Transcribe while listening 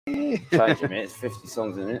Change it, mate. It's 50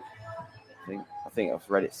 songs in it. I think I've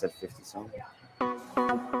read it said 50 songs.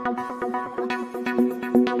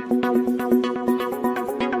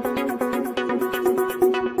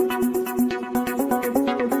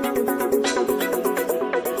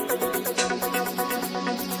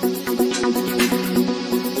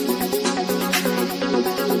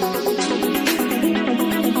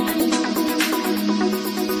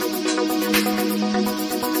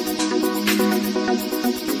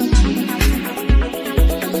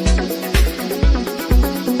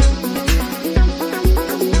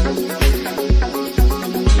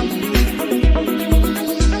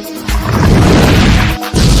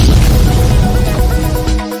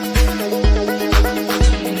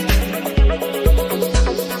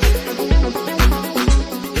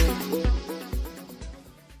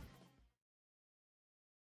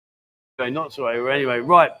 Not so anyway,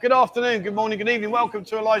 right. Good afternoon, good morning, good evening. Welcome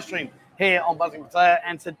to a live stream here on Buzzing Pattaya.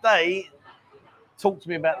 And today, talk to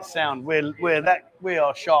me about the sound. We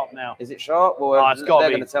are sharp now. Is it sharp? Well, it's got to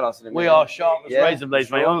be. They're going to tell us in a minute. We are sharp as razor blades,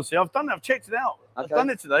 sure. mate. Honestly, I've done it. I've checked it out. Okay. I've done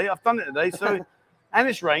it today. So, and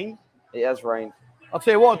it's rained. It has rained. I'll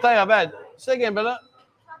tell you what day I've had. Say again, Bella.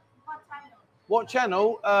 What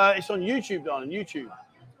channel? It's on YouTube, darling. YouTube.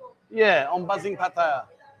 Yeah, on Buzzing Pattaya.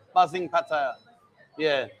 Buzzing Pattaya.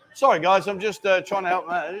 Yeah. Sorry, guys. I'm just trying to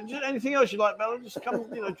help. Anything else you'd like, Bella? Just come,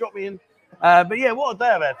 drop me in. But yeah, what a day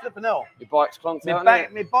I've had. Flipping hell. Your bike's conked out.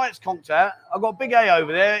 My bike's conked out. I've got Big A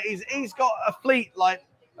over there. He's got a fleet, like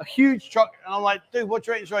a huge truck. And I'm like, dude, what's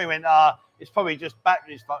your rating? He went, it's probably just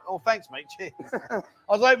batteries. Oh, thanks, mate. Cheers. I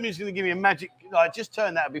was hoping he was going to give me a magic, just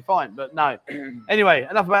turn that, it'd be fine. But no. Anyway,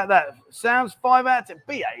 enough about that. Sounds 5 out of 10.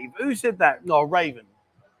 Behave. Who said that? No, Raven.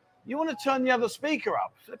 You want to turn the other speaker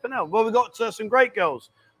up? Flipping hell. Well, we got some great girls.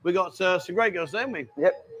 We got some great girls, don't we?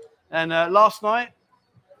 Yep. And last night,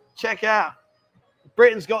 check out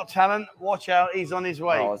Britain's Got Talent. Watch out, he's on his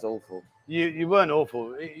way. Oh, it's awful. You weren't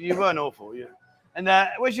awful. You weren't awful. Yeah. And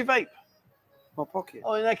where's your vape? My pocket.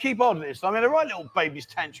 Oh, yeah, keep hold of this. I made a right little baby's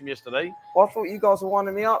tantrum yesterday. Well, I thought you guys were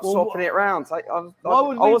winding me up, swapping it around. I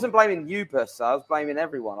wasn't blaming you per se. I was blaming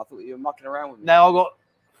everyone. I thought you were mucking around with me. Now I've got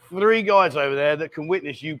 3 guys over there that can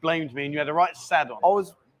witness you blamed me, and you had a right sad on. I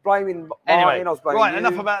was blaming Anyway, I was blaming right, you.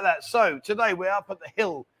 enough about that. So today we're up at the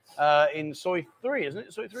hill in Soy 3, isn't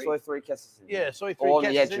it? Soy 3? Soy 3 Kessington. Yeah, Soy 3 on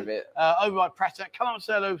the edge of it. Over by Pattaya. Come on and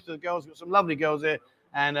say hello to the girls. We've got some lovely girls here,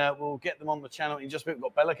 and we'll get them on the channel in just a bit. We've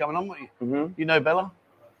got Bella coming on, won't you? Mm-hmm. You know Bella?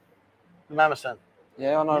 The Mama-san.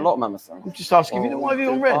 Yeah, I know a lot of Mama-san. I'm just asking if you know why have you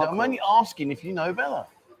on red. I'm only asking if you know Bella.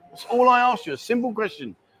 That's all I asked you. A simple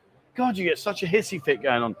question. God, you get such a hissy fit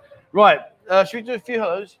going on. Right, should we do a few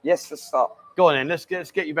hellos? Yes, let's start. Go on then, let's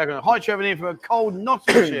get you back on. Hi, Trevor, in from a cold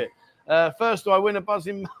Nottinghamshire. First, do I win a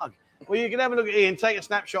buzzing mug? Well, you can have a look at Ian, take a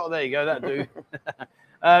snapshot. There you go, that'll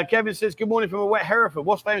do. Kevin says, good morning from a wet Hereford.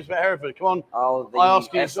 What's famous about Hereford? Come on. Oh, the I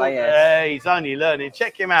ask you. SAS. Hey, he's only learning.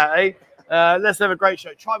 Check him out, eh? Let's have a great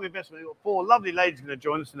show. Try my best. We've got 4 lovely ladies going to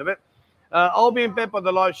join us in a bit. I'll be in bed by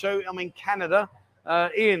the live show. I'm in Canada.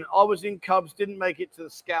 Ian, I was in Cubs, didn't make it to the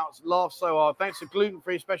Scouts. Laughed so hard. Thanks to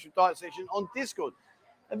gluten-free special diet section on Discord.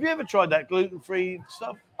 Have you ever tried that gluten-free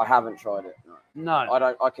stuff? I haven't tried it.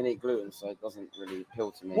 No. I can eat gluten, so it doesn't really appeal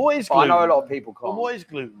to me. What is gluten? I know a lot of people can't. Well, what is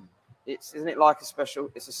gluten? Isn't it like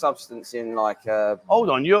it's a substance in like Hold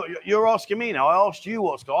on, you're asking me now. I asked you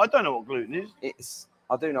what's I don't know what gluten is.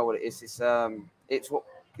 I do know what it is.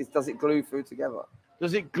 Does it glue food together?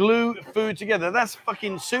 Does it glue food together? That's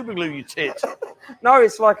fucking super glue, you tit. No,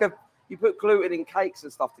 it's like you put gluten in cakes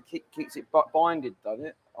and stuff to keeps it binded, doesn't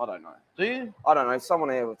it? I don't know. Do you? I don't know. Someone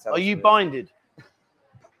here will tell us. Are you binded?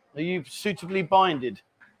 Are you suitably binded?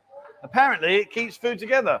 Apparently, it keeps food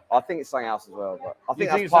together. I think it's something else as well, but I think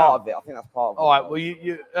that's part of it. I think that's part of it. All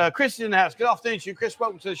right. Well, Chris is in the house. Good afternoon to you, Chris.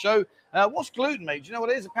 Welcome to the show. What's gluten, mate? Do you know what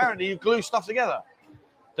it is? Apparently, you glue stuff together.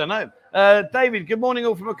 Don't know. David, good morning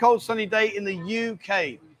all from a cold sunny day in the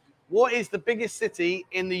UK. What is the biggest city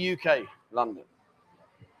in the UK? London.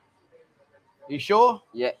 You sure?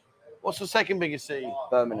 Yeah. What's the second biggest city?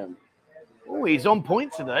 Birmingham. Oh, he's on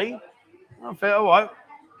point today. Oh, fair. All right.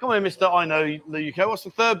 Come on, Mr. I know the UK. What's the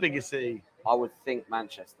third biggest city? I would think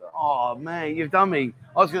Manchester. Oh, man, you've done me.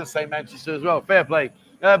 I was going to say Manchester as well. Fair play.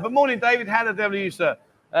 But morning, David. How the devil are you, sir?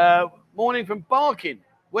 Morning from Barking.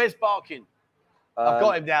 Where's Barking? I've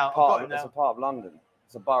got him down. It's a part of London.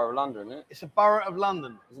 It's a borough of London, isn't it? It's a borough of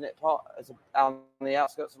London. Isn't it part? It's on the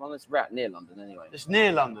outskirts of London. It's right near London, anyway. It's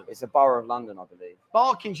near London. It's a borough of London, I believe.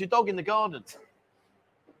 Barking's your dog in the garden.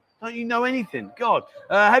 Don't you know anything? God.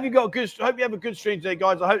 Hope you have a good stream today,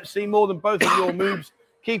 guys. I hope to see more than both of your moves.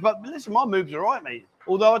 Keep up. Listen, my moves are right, mate.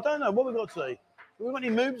 Although I don't know what we've got today. Have we got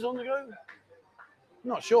any moves on the go?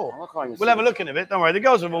 Not sure. I can't even We'll see have a it. look in a bit. Don't worry. The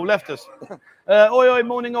girls have all left us. Oi, oi,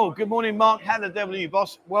 morning all. Good morning, Mark. How the devil are you,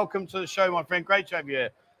 boss? Welcome to the show, my friend. Great to have you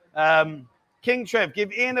here. King Trev,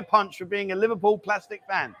 give Ian a punch for being a Liverpool plastic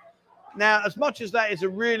fan. Now, as much as that is a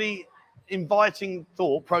really inviting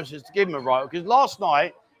thought process to give him a right, because last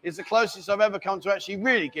night is the closest I've ever come to actually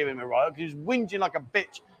really giving him a right, because he was whinging like a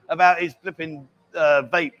bitch about his flipping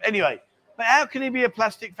vape. Anyway, but how can he be a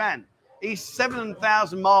plastic fan? He's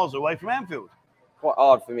 7,000 miles away from Anfield. Quite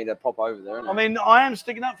hard for me to pop over there, isn't it? I mean, I am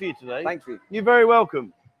sticking up for you today. Thank you. You're very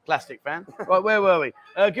welcome, plastic fan. Right, where were we?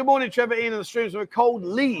 Good morning, Trevor, Ian, and the streams of a cold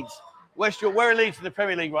Leeds. West York. Where are Leeds in the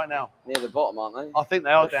Premier League right now? Near the bottom, aren't they? I think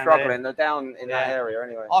they are They're down struggling. there. They're down in that area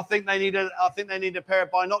anyway. I think they need a pair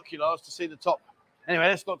of binoculars to see the top. Anyway,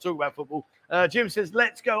 let's not talk about football. Jim says,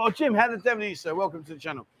 let's go. Oh, Jim, how the devil are you, sir? Welcome to the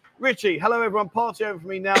channel. Richie, hello, everyone. Party over for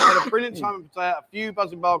me now. I had a brilliant time in Pattaya, a few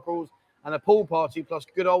buzzing bar crawls, and a pool party, plus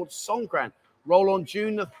good old Songkran. Roll on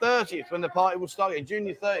June the 30th when the party will start again. June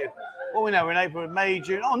the 30th. What we know, we're in April, May,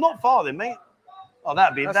 June. Oh, not far then, mate. Oh,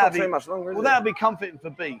 that'd be too much longer. Well, that'd be comforting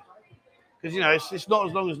for B, because you know it's not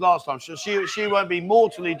as long as last time. So she won't be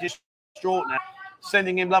mortally distraught now,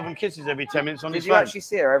 sending him love and kisses every 10 minutes on his phone. Did you actually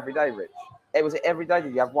see her every day, Rich? Was it every day?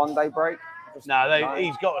 Did you have 1 day break? No,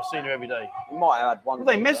 he's got to see her every day. You might have had one. Well,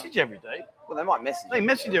 they message every day. Well, they might message. They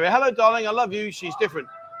message her. Hello, darling. I love you. She's different.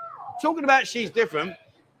 Talking about she's different.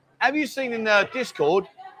 Have you seen in Discord?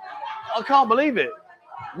 I can't believe it.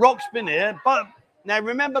 Rock's been here, but now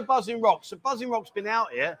remember Buzzing Rock. So Buzzing Rock's been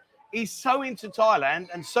out here. He's so into Thailand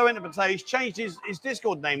and so into Pattaya. He's changed his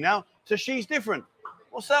Discord name now to She's Different.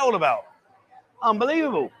 What's that all about?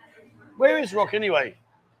 Unbelievable. Where is Rock anyway?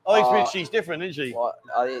 Oh, he's been She's Different, isn't she? What?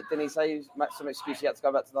 Didn't he say some excuse he had to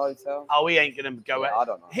go back to the hotel? Oh, he ain't going to go I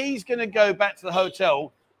don't know. He's going to go back to the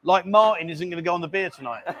hotel like Martin isn't going to go on the beer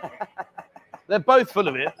tonight. They're both full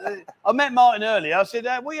of it. I met Martin earlier. I said,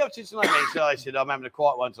 what are you up to tonight, mate? So I said, I'm having a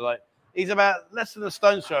quiet one tonight. He's about less than a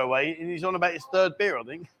stone's throw away, and he's on about his third beer, I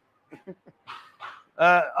think.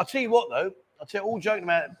 I'll tell you what, though. I'll tell you, all joking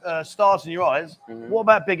about stars in your eyes. What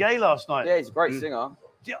about Big A last night? Yeah, he's a great singer.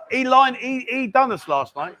 He done us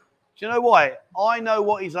last night. Do you know why? I know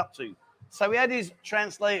what he's up to. So he had his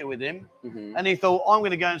translator with him, and he thought, I'm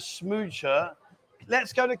going to go and smooch her.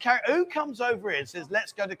 Let's go to karaoke. Who comes over here and says,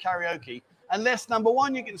 let's go to karaoke? Unless, number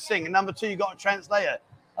one, you can sing, and number two, you got a translator.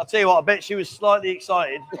 I'll tell you what, I bet she was slightly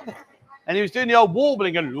excited. And he was doing the old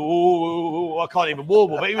warbling, and I can't even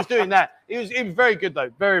warble, but he was doing that. He was very good, though.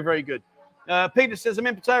 Very, very good. Peter says, I'm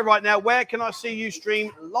in Pattaya right now. Where can I see you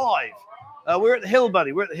stream live? We're at the Hill,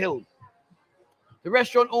 buddy. We're at the Hill. The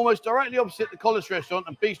restaurant almost directly opposite the Collis restaurant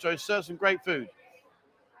and bistro serves some great food.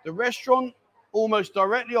 The restaurant almost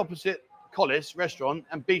directly opposite Collis restaurant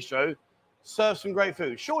and bistro serves some great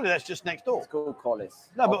food. Surely that's just next door. It's called Collis.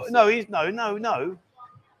 No, but no.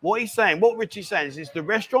 What he's saying, what Richie's saying is the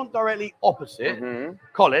restaurant directly opposite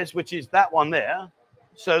Collis, which is that one there,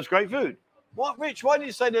 serves great food. What, Rich? Why did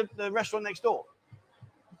you say the restaurant next door?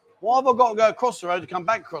 Why have I got to go across the road to come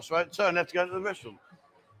back across the road, turn left to go to the restaurant?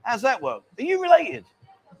 How's that work? Are you related?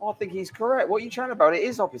 I think he's correct. What are you chatting about? It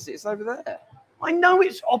is opposite. It's over there. I know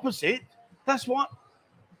it's opposite. That's what.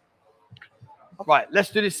 Right, let's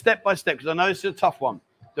do this step by step because I know this is a tough one.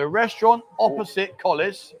 The restaurant opposite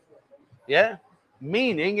Collis, yeah?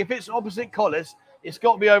 Meaning if it's opposite Collis, it's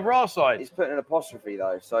got to be over our side. He's putting an apostrophe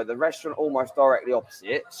though. So the restaurant almost directly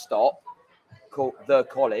opposite, stop, called the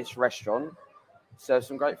Collis restaurant, serves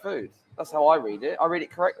some great food. That's how I read it. I read it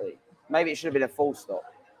correctly. Maybe it should have been a full stop,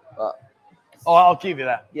 but. Oh, I'll give you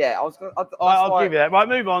that. Yeah, I was going to. I'll give you that. Right,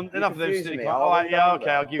 move on. Enough of those. All right, yeah, okay,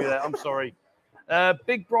 I'll give you that. I'm sorry.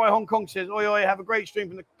 Big Bry Hong Kong says, oi, oi, have a great stream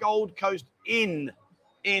from the Gold Coast in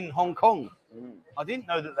Hong Kong. I didn't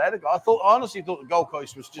know that they had a I honestly thought the Gold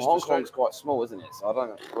Coast was just Hong Kong's quite small, isn't it? So I don't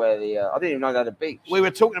know where I didn't even know they had a beach. We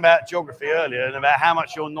were talking about geography earlier and about how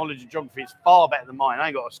much your knowledge of geography is far better than mine. I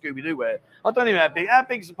ain't got a Scooby-Doo wear. I don't even know how big. How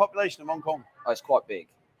big is the population of Hong Kong? Oh, it's quite big.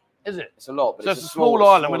 Is it? It's a lot, but so it's a small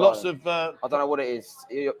island with lots of. I don't know what it is.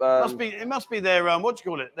 It must be their what do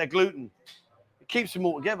you call it? Their gluten. It keeps them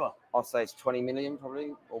all together. I'll say it's 20 million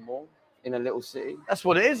probably or more in a little city. That's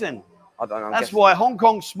what it is then. I don't know. That's why Hong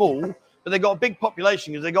Kong's small, but they got a big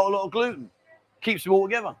population because they got a lot of gluten. Keeps them all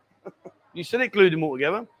together. You said it glued them all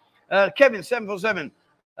together. Kevin 747.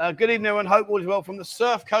 Good evening, everyone. Hope all is well from the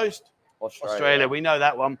Surf Coast, Australia. We know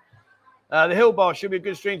that one. The Hill Bar should be a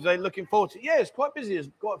good stream today. Looking forward to it. Yeah, it's quite busy. There's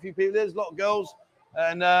quite a few people. There's a lot of girls.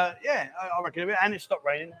 And yeah, I reckon a bit. And it stopped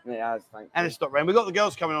raining. Yeah, and it stopped raining. We've got the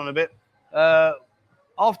girls coming on a bit.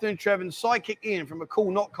 Afternoon, Trevor. Sidekick Ian from a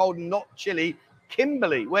cool, not cold and not chilly.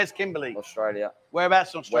 Kimberley. Where's Kimberley? Australia.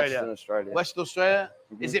 Whereabouts in Australia? Western Australia. Western Australia.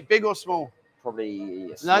 Is it big or small?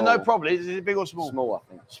 Probably No, probably. Is it big or small? Small, I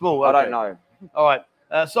think. Small. Okay. I don't know. All right.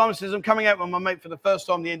 Simon says, I'm coming out with my mate for the first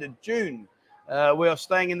time the end of June. We are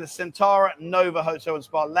staying in the Centara Nova Hotel and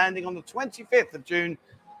Spa, landing on the 25th of June.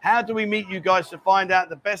 How do we meet you guys to find out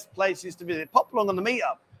the best places to visit? Pop along on the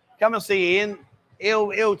meetup. Come and see Ian.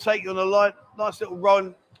 He'll take you on a nice little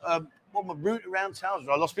run. What my route around town?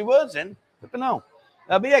 I lost my words then. But no.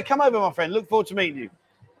 But yeah, come over, my friend. Look forward to meeting you.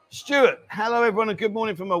 Stuart, hello everyone and good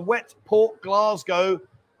morning from a wet Port Glasgow.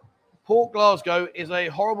 Port Glasgow is a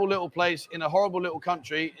horrible little place in a horrible little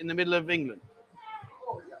country in the middle of England.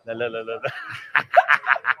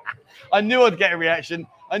 I knew I'd get a reaction.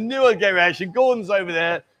 Gordon's over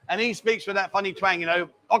there and he speaks with that funny twang, you know,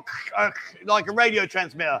 like a radio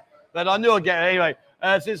transmitter. But I knew I'd get it anyway.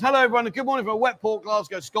 It says, hello everyone and good morning from a wet Port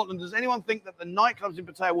Glasgow, Scotland. Does anyone think that the nightclubs in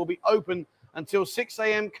Pattaya will be open until 6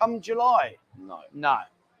 a.m. come July? No.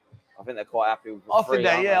 I think they're quite happy with I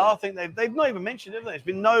think they've not even mentioned it. There's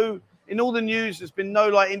been no, in all the news, there's been no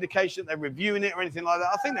like indication that they're reviewing it or anything like that.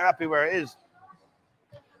 I think they're happy where it is.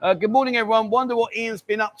 Good morning, everyone. Wonder what Ian's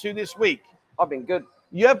been up to this week. I've been good.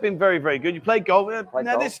 You have been very, very good. You played golf. Now,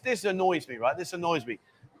 golf. This annoys me, right? This annoys me.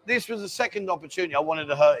 This was the second opportunity I wanted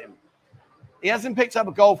to hurt him. He hasn't picked up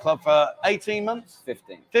a golf club for 18 months?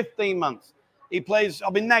 15 months. He plays,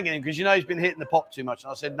 I've been nagging him because you know he's been hitting the pop too much.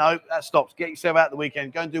 And I said, no, that stops. Get yourself out the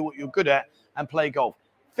weekend. Go and do what you're good at and play golf.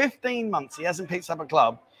 15 months, he hasn't picked up a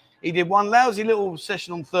club. He did one lousy little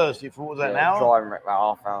session on Thursday for, what was that, an hour? Driving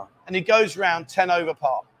about half hour. And he goes round 10 over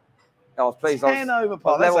par. I was pleased. 10 over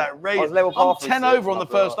par. That's outrageous. I'm 10 over on the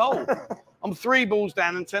first hole. I'm 3 balls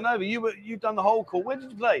down and 10 over. You've done the whole call. Where did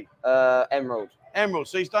you play? Emerald. Emerald.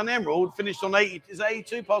 So he's done Emerald, finished on 80. Is it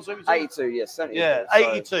 82 par 72? 82, yes. 72, yeah,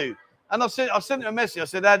 82. And I sent him a message. I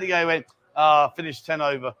said, how'd it go? He went, finished 10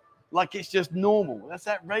 over. Like it's just normal. That's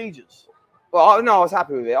outrageous. Well, no, I was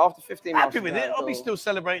happy with it. After 15 months. Happy with it? I'll be still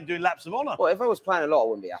celebrating doing laps of honour. Well, if I was playing a lot, I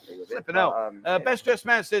wouldn't be happy with it. Flipping out. Yeah. Best dressed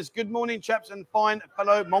man says, good morning, chaps and fine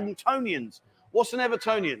fellow Montonians. What's an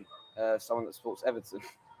Evertonian? Someone that supports Everton.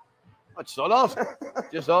 I just thought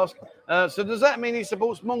I'd ask. So does that mean he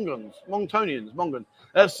supports Montonians?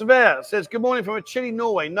 Severe says, good morning from a chilly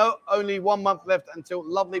Norway. No, only 1 month left until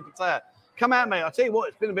lovely Pattaya. Come out, mate. I tell you what,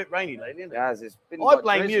 it's been a bit rainy lately, isn't it? Yeah, it's been I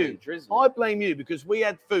blame you. Drizzly. I blame you because we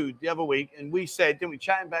had food the other week and we said, didn't we,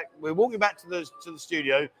 chatting back, we were walking back to the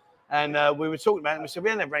studio and we were talking about it and we said, we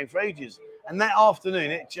haven't had rain for ages. And that afternoon,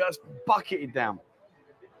 it just bucketed down.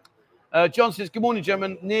 John says, good morning,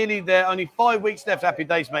 gentlemen. Nearly there. Only 5 weeks left. Happy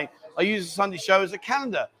days, mate. I use the Sunday show as a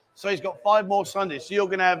calendar. So he's got 5 more Sundays. So you're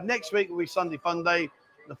going to have next week will be Sunday Funday.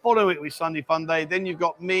 The following week will be Sunday Funday. Then you've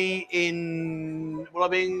got me in,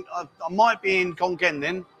 I might be in Konkan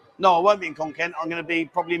then. No, I won't be in Konkan. I'm going to be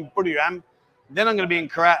probably in Buriram. Then I'm going to be in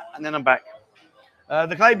Karat and then I'm back.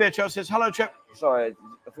 The Clay Bear Child says, hello, Chip. Sorry,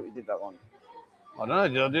 I thought you did that one. I don't know.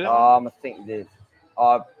 Did I do that? I think you did.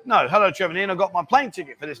 No, hello, Trevor. Ian, I got my plane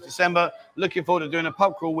ticket for this December. Looking forward to doing a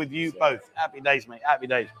pub crawl with you both. Happy days, mate. Happy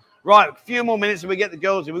days. Right, a few more minutes and we get the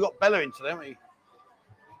girls in. We've got Bella in today, haven't we?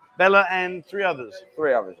 Bella and 3 others.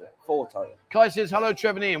 3 others, yeah. 4 total. Kai says, hello,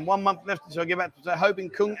 Trevor and Ian. 1 month left until I get back to say, hoping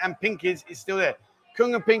Kung and Pinkies is still there.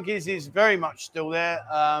 Kung and Pinkies is very much still there.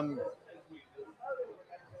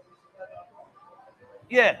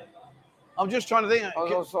 Yeah. I'm just trying to think. I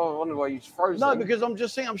was also wondering why you froze. No, because I'm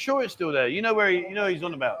just saying, I'm sure it's still there. You know where he's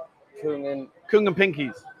on about. Kung and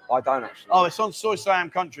Pinkies. I don't actually. Oh, it's on Soy Siam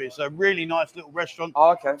Country. It's a really nice little restaurant.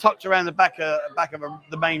 Oh, okay. Tucked around the back of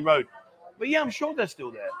the main road. But yeah, I'm sure they're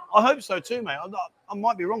still there. I hope so too, mate. I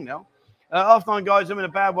might be wrong now. After 9 guys, I'm in a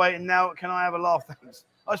bad way, and now can I have a laugh? Thanks.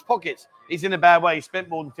 Oh, it's Pockets. He's in a bad way. He spent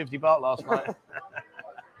more than 50 baht last night.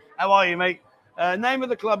 How are you, mate? Name of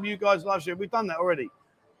the club you guys live stream. We've done that already.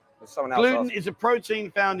 Gluten is a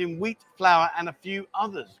protein found in wheat, flour, and a few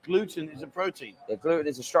others. Gluten is a protein. Yeah, gluten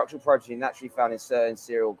is a structural protein naturally found in certain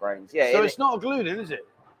cereal grains. Yeah. So it's not a gluten, is it?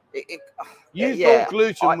 You yeah, thought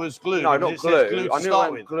gluten was glue. No, not glue. I knew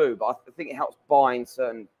it was glue, but I think it helps bind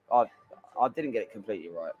certain. I didn't get it completely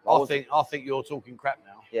right. I think you're talking crap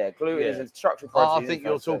now. Yeah, gluten is a structural protein. I think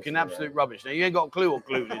you're talking absolute rubbish. Now you ain't got a clue what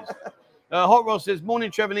gluten is. Hot Rod says,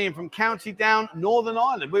 morning, Trevor and Ian from County Down, Northern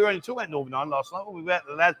Ireland. We were only talking about Northern Ireland last night. We were at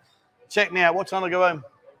the lads. Check me out. What time do I go home?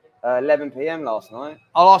 11 p.m. last night.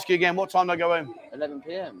 I'll ask you again. What time do I go home? 11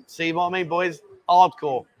 p.m. See what I mean, boys?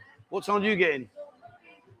 Hardcore. What time do you get in?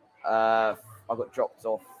 I got dropped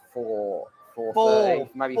off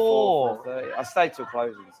 4:30, maybe 4:30. I stayed till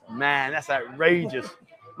closing. So. Man, that's outrageous.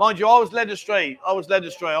 Mind you, I was led astray.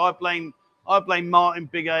 I blame Martin,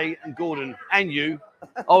 Big A, and Gordon, and you.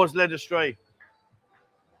 I was led astray.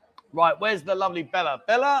 Right, where's the lovely Bella?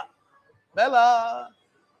 Bella.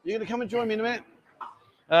 You're going to come and join me in a minute?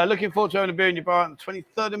 Looking forward to having a beer in your bar on the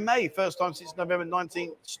 23rd of May. First time since November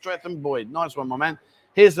 19th. Streatham Boyd. Nice one, my man.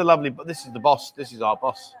 Here's the lovely, but this is the boss. This is our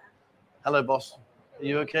boss. Hello, boss. Are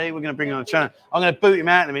you okay? We're going to bring him on the channel. I'm going to boot him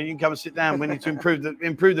out in a minute. You can come and sit down. We need to improve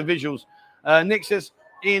the visuals. Nick says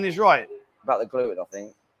Ian is right. About the glue, I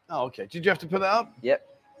think. Oh, okay. Did you have to put that up? Yep.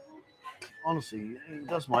 Honestly, it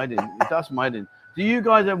does my head in. It does my head in. Do you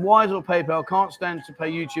guys have Wise or PayPal? Can't stand to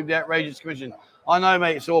pay YouTube the outrageous commission. I know,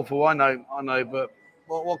 mate. It's awful. I know.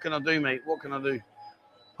 But what can I do, mate? What can I do?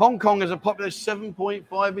 Hong Kong has a population 7.5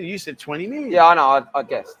 million. You said 20 million. Yeah, I know. I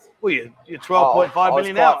guessed. Well, you're 12.5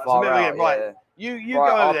 million out. It's a bit out, right. Yeah. You right,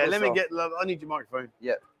 go over there. Let me get. I need your microphone.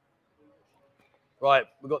 Yep. Right.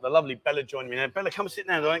 We've got the lovely Bella joining me now. Bella, come and sit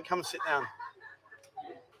down, darling. Come and sit down.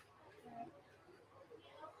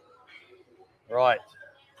 Right.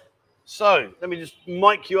 So let me just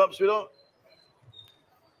mic you up, sweetheart.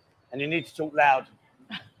 And you need to talk loud.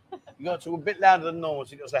 You got to talk a bit louder than normal.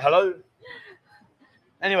 So you got to say hello.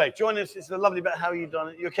 Anyway, join us. It's a lovely bit. How are you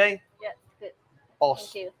doing? You okay? Yeah, good.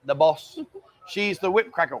 Boss. Thank you. The boss. She's the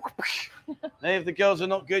whip cracker. And if the girls are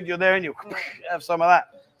not good, you're there and you have some of that.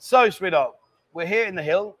 So, sweetheart, we're here in the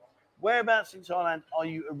hill. Whereabouts in Thailand are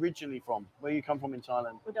you originally from? Where you come from in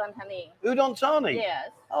Thailand? Udon Thani. Udon Thani? Yes.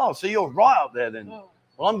 Oh, so you're right up there then. Mm.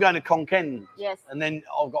 Well, I'm going to Khon Kaen. Yes. And then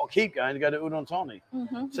I've got to keep going to go to Udon Thani.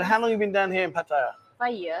 Mm-hmm. So how long have you been down here in Pattaya?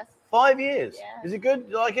 5 years. 5 years? Yeah. Is it good?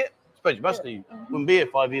 You like it? I suppose you must do. Mm-hmm. Wouldn't be here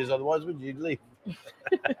 5 years otherwise, would you? You'd leave.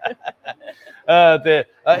 There.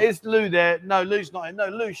 Is Lou there? No, Lou's not here. No,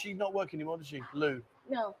 Lou, she's not working anymore, does she? Lou.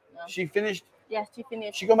 No. She finished? Yes, she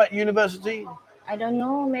finished. She gone back to university? I don't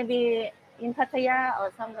know, maybe in Pattaya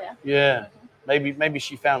or somewhere. Yeah. Maybe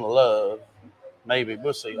she found love. Maybe.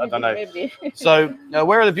 We'll see. I don't know. Maybe. So,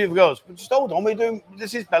 where are the beautiful girls? Just hold on. We're doing.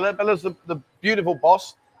 This is Bella. Bella's the beautiful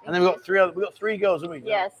boss. And then we've got three girls, haven't we?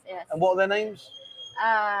 Yes, yes. And what are their names?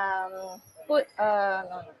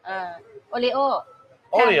 Oleo.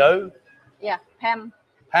 Oreo, Yeah, Pam,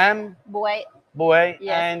 Pam, Boy. Boy,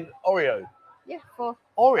 Yes. and Oreo. Yeah, 4.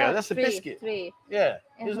 Oreo, that's a three, biscuit. 3. Yeah.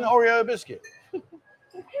 Isn't Mhm. Oreo a biscuit?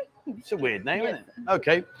 It's a weird name, Yes. isn't it?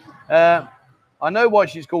 Okay. I know why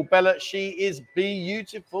she's called Bella. She is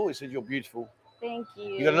beautiful. He said you're beautiful. Thank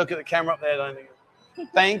you. You got to look at the camera up there, don't you?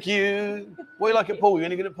 Thank you. What do you like at pool? You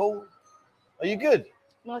any good at pool? Are you good?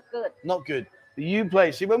 Not good. Not good. But you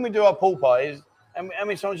play. See, when we do our pool parties, how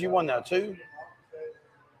many times you won now? 2?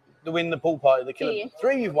 To win the pool party, the killer. 3.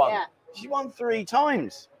 3 you've won. Yeah. She won 3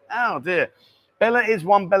 times. Oh dear. Bella is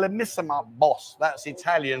one Bella Missima boss. That's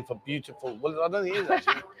Italian for beautiful. Well, I don't think it is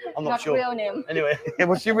actually. I'm not sure. Real name. Anyway,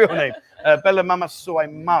 what's your real name? Bella Mama Soy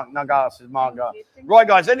Mark Nagas is Marga. Right,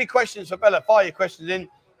 guys. Any questions for Bella? Fire your questions in.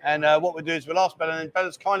 And what we'll do is we'll ask Bella, and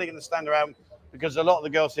Bella's kindly going to stand around because a lot of the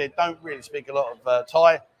girls here don't really speak a lot of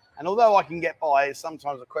Thai. And although I can get by,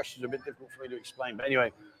 sometimes the questions are a bit difficult for me to explain. But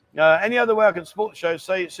anyway, any other way I can support the show,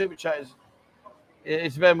 say Super Chat is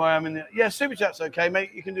it's very my own. Yeah, Super Chat's okay,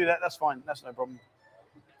 mate. You can do that. That's fine. That's no problem.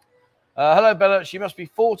 Hello, Bella. She must be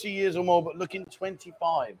 40 years or more, but looking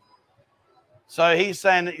 25. So he's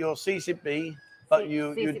saying that you're CCB, but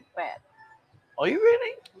you... Are you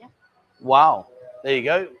really? Yeah. Wow. There you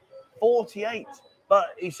go. 48.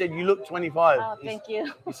 But he said you look 25. Oh, thank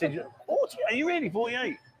you. He said, you're 40. Are you really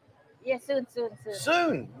 48? Yeah, soon.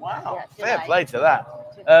 Soon? Wow. Yeah, fair July. play to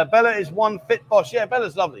that. Bella is one fit boss. Yeah,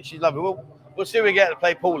 Bella's lovely. She's lovely. We'll see if we get to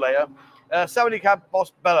play pool later. Saudi Cab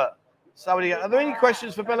boss Bella. Saudi. Are there any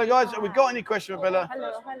questions for Bella, guys? Have we got any questions for Bella?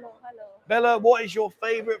 Hello. Bella, what is your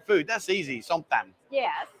favorite food? That's easy. Somtam.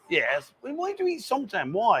 Yes. Yes. Why do you eat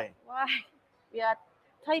somtam? Why? Why? We are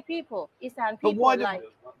Thai people, Isan But people why do- like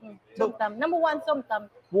somtam. Number 1, somtam.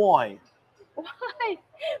 Why? Why?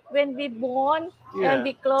 When we born Yeah. and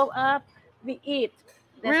we grow up, we eat.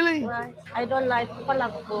 That's Really? why I don't like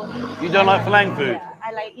Falang food. You don't like Falang food? Yeah,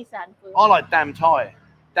 I like Isan food. I like damn Thai.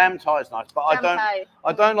 Damn Thai is nice, but Thai.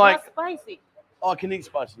 I don't like. Not spicy. I can eat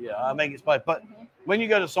spicy. Yeah, I make it spicy. But when you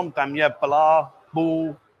go to somtam, you have pala,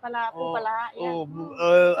 bull. Pala, pala, yeah. Oh,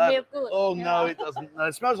 Smell good. oh no, it doesn't. No,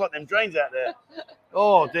 it smells like them drains out there.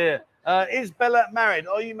 Oh dear. Is Bella married?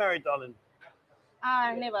 Are you married, darling?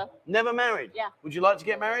 Never. Never married? Yeah. Would you like to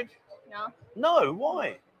get married? No. No.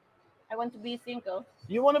 Why? I want to be single.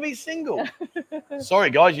 You want to be single? Sorry,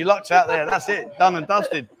 guys, you lucked out there. That's it. Done and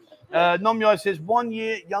dusted. Nomyai says 1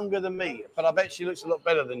 year younger than me, but I bet she looks a lot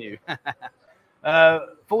better than you.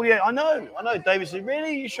 48. I know. David said,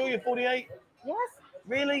 really? You sure you're 48? Yes.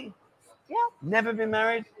 Really? Yeah. Never been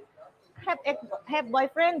married? Have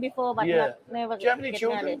boyfriend before, but Yeah. never. Do you have any get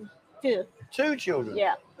children? married. 2. 2 children?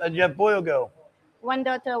 Yeah. And you have boy or girl? 1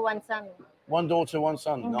 daughter, 1 son. 1 daughter, 1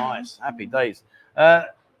 son. Mhm. Nice. Happy days.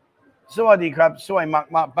 So ID crab, so I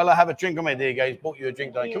Mark. Bella, have a drink on me. There you go. He's bought you a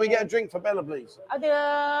drink, darling. Can we get a drink for Bella, please?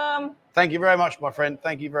 Thank you very much, my friend.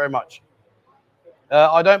 Thank you very much.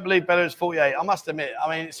 I don't believe Bella is 48. I must admit, I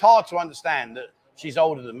mean, it's hard to understand that she's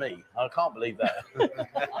older than me. I can't believe that. What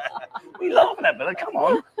are you laughing at, Bella? Come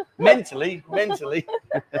on. Mentally.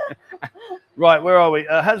 Right, where are we?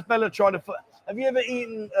 Has Bella tried a... Have you ever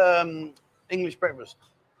eaten English breakfast?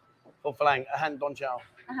 Or falang, a han don chow?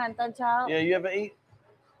 Yeah, you ever eat?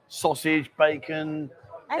 Sausage, bacon,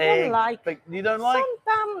 egg. Don't like. You don't like?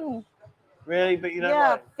 Sometimes. Really? But you don't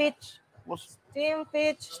like? Fish. What's... Steamed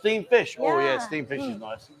fish. Steamed fish. Yeah. Oh, yeah, steamed fish is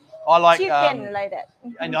nice. I like... Chicken like that.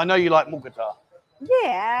 And I know you like mukata.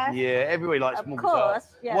 Yeah. Yeah, everybody likes Of mukata. course,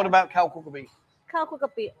 yeah. What about khao kukabi? Khao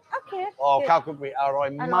kukabi. Okay. Oh, good. khao kukabi. Aroy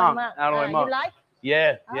mak. You like?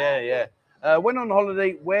 Yeah. When on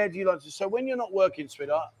holiday, where do you like to... So when you're not working,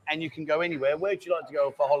 sweetheart, and you can go anywhere, where do you like to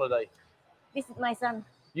go for holiday? Visit my son.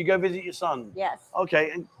 You go visit your son? Yes.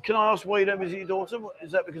 Okay, and can I ask why you don't visit your daughter?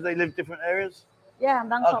 Is that because they live different areas? Yeah,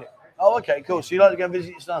 Bangkok. Okay. Oh, okay, cool. So you like to go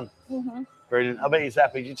visit your son? Mm-hmm. Brilliant. I bet he's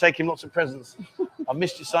happy. You take him lots of presents. I've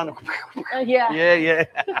missed your son. Yeah. Yeah.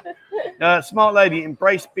 Smart lady.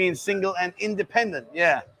 Embrace being single and independent.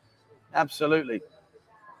 Yeah, absolutely.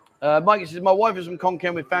 Mike says, my wife is from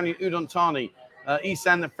Konkan with family in Udon Thani.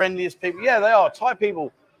 Isan, the friendliest people. Yeah, they are. Thai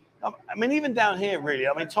people. I mean, even down here, really.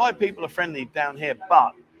 I mean, Thai people are friendly down here,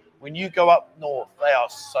 but when you go up north, they are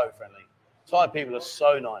so friendly. Thai people are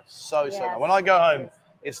so nice. So nice. When I go home,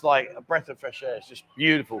 it's like a breath of fresh air. It's just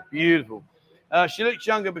beautiful. She looks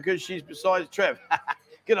younger because she's beside Trev.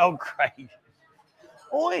 Good old Craig.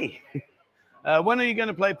 Oi. When are you going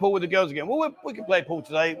to play pool with the girls again? Well, we can play pool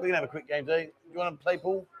today. We're going to have a quick game today. You want to play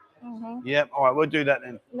pool? Mm-hmm. Yeah. All right, we'll do that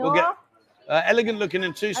then. No. We'll get elegant looking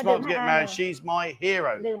and too smart to get married. She's my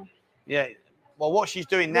hero. Yeah. Well, what she's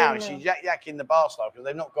doing now is she's yakking the bar style because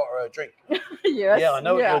they've not got her a drink. Yes. Yeah, I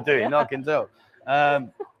know what you're doing. I can tell.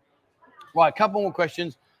 Right, a couple more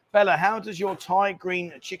questions. Bella, how does your Thai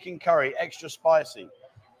green chicken curry extra spicy?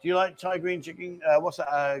 Do you like Thai green chicken? What's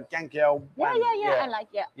that? Gankiao? Yeah. I like.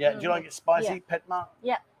 Yeah. Do you like it spicy, Pet Ma?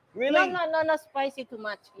 Yeah. Really? No, not spicy too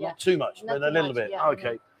much. Yeah. Not too much, Not but a too little much, bit. yeah.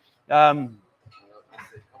 Okay.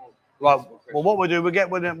 Right. Well, what we'll do, we'll get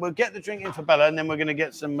the drink in for Bella, and then we're going to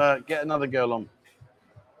get get another girl on.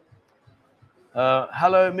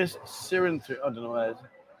 Hello, Miss Siren. I don't know where it is.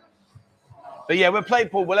 But yeah, we'll play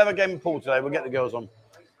pool. We'll have a game of pool today. We'll get the girls on.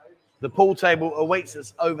 The pool table awaits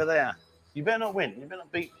us over there. You better not win. You better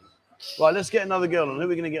not beat. Right, let's get another girl on. Who are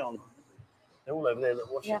we going to get on? They're all over there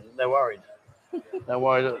watching. Yeah. They're worried. They're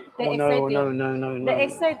worried. Oh, no. They're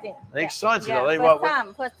excited. They're excited, yeah, are they?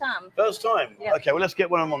 First time. First time? Yeah. Okay, well, let's get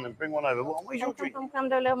one of them on then. Bring one over. Where's your drink? Come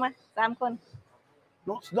ร็วๆ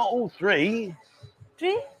Not all three.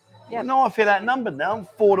 3? Yeah. No, I feel outnumbered now. I'm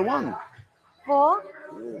 4-1. 4?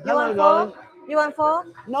 Hello, darling. You want 4?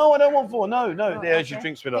 No, I don't want 4. No. Oh, There's your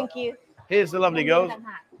drink, sweetheart. Thank you. Here's the lovely girls.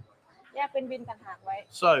 Yeah, เป็นบินต่างหากไว้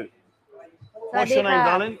So, what's your name,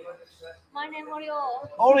 darling? My name Oreo.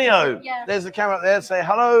 Oreo. Yeah. There's the camera up there. Say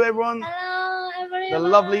hello, everyone. Hello, everyone. The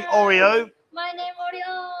lovely Oreo. My name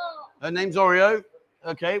Oreo. Her name's Oreo.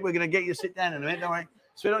 Okay, we're going to get you to sit down in a minute, don't worry.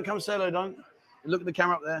 Sweetheart, come say hello, don't. Look at the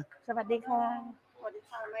camera up there. สวัสดีค่ะ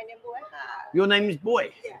My name Boy. Your name is Boy?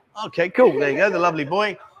 Yeah. Okay, cool. There you go, the lovely boy.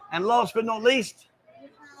 And last but not least.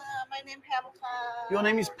 My name Pam. Your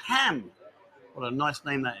name is Pam. What a nice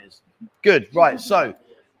name that is. Good. Right, so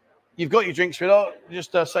you've got your drink, sweetheart.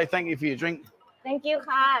 Just say thank you for your drink. Thank you,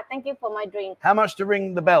ค่ะ. Thank you for my drink. How much to ring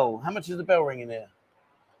the bell? How much is the bell ringing here?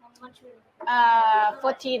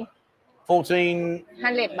 14.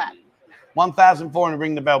 1,400 baht. 1,400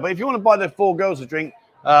 ring the bell. But if you want to buy the 4 girls a drink,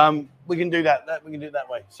 we can do that. We can do it that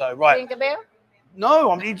way. So, right. Ring the bell?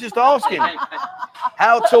 No, I'm just asking.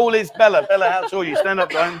 How tall is Bella? Bella, how tall are you? Stand up,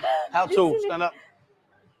 Don. How tall? Stand up.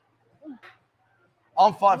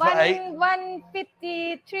 I'm 5'8".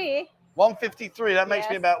 153. 153. That makes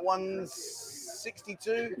me about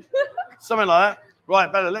 162. Something like that.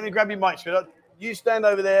 Right, Bella, let me grab your mic, sweetheart. You stand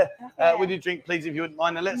over there with your drink, please, if you wouldn't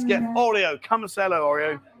mind. And let's get Oreo. Come and say hello,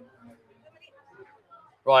 Oreo.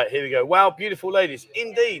 Right, here we go. Wow, beautiful ladies.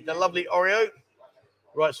 Indeed, the lovely Oreo.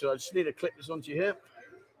 Right, so I just need to clip this onto your hip.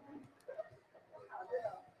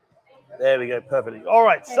 There we go, perfectly. All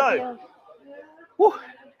right, so. Whew,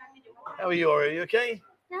 how are you, Oreo? You okay?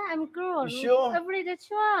 Yeah, I'm good. You sure? I'm really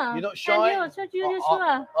sure. You're not shy? And you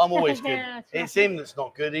sure? I'm always good. It's him that's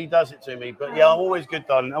not good. He does it to me. But yeah, I'm always good,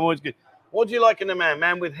 darling. I'm always good. What do you like in a man?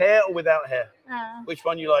 Man with hair or without hair? Which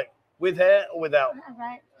one you like? With hair or without?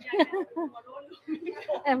 Right.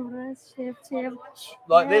 Empress chef.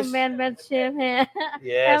 Like Yeah, this? man chef here.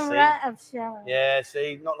 Yeah, see? Chef. Yeah,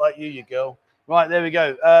 see? Not like you girl. Right, there we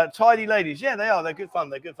go. Tidy ladies. Yeah, they are. They're good fun.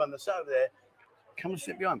 They're good fun. They're sat over there. Come and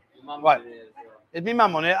sit behind. Right. Is my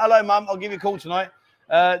mum on here? Hello, mum. I'll give you a call tonight.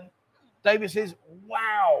 David says,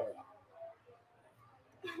 wow.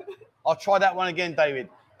 I'll try that one again, David.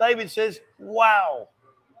 David says, wow.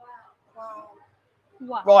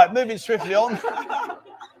 Wow. Right, moving swiftly on.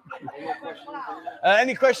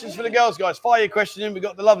 Any questions for the girls, guys? Fire your question in. We've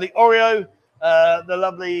got the lovely Oreo, the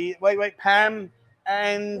lovely, wait, Pam,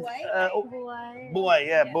 and Boy.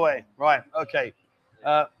 Yeah, Boy. Right, okay.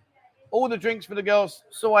 All the drinks for the girls.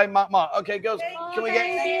 Soy, Mark. Okay, girls, can we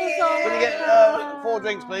get 4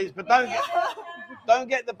 drinks, please? But don't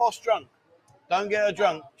get the boss drunk. Don't get her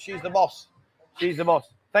drunk. She's the boss. She's the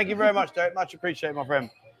boss. Thank you very much, Derek. Much appreciated, my friend.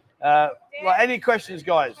 Right, any questions,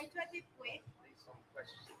 guys?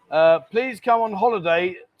 Please come on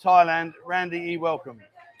holiday, Thailand. Randy E. Welcome.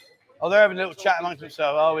 Oh, they're having a little chat amongst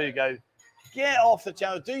themselves. Oh, here you go. Get off the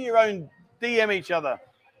channel. Do your own. DM each other.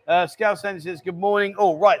 Scout Sandy says, good morning.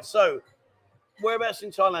 Oh, right. So, whereabouts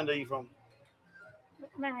in Thailand are you from?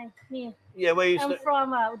 Me. Yeah, where are you? I'm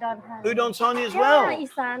from Udon Thani. Udon Thani as well. Yeah,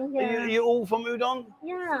 Isan. Yeah. Are you all from Udon?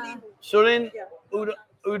 Yeah. Surin? Udon.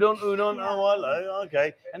 Yeah. Oh, hello.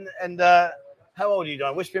 Okay. And how old are you,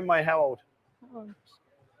 Don? Whisper in my how old?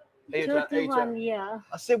 31 years.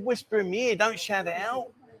 I said whisper in my ear. Don't shout it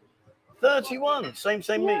out. 31. Same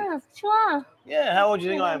me. Yeah, sure. Yeah. How old do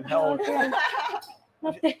you think I am? How old?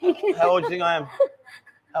 Nothing. How old do you think I am?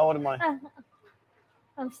 How old am I?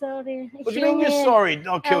 I'm sorry. What do you mean you're sorry?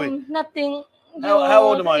 I'll kill you. Nothing. How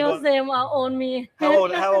old am I? You same own me. How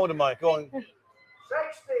old am I? Go on. 60.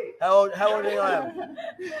 How old do you think I am?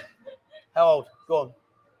 How old? Go on.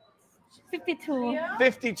 52.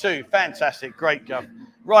 52. Fantastic. Great job.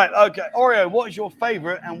 Right. Okay. Oreo, what is your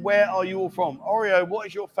favourite and where are you all from? Oreo, what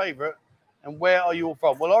is your favourite and where are you all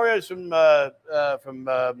from? Well, Oreo's from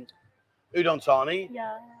Udon Thani.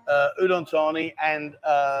 Yeah. Udon Thani and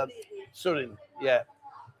Surin. Yeah.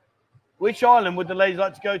 Which island would the ladies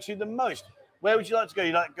like to go to the most? Where would you like to go?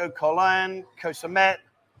 You like to go Koh Lan, Koh Samet,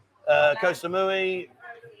 Koh Samui,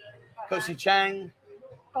 Koh Si Chang?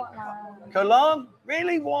 Koh Lan?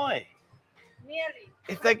 Really? Why?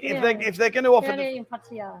 If they're going to offer in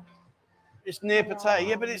Pattaya. it's near Pattaya.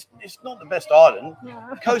 Yeah, but it's not the best island.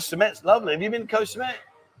 Yeah. Koh Samet's lovely. Have you been to Koh Samet?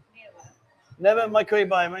 Never. My koi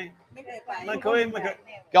by me. My koi.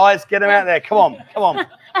 Guys, get them out there. Come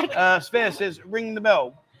on. Sphere says, ring the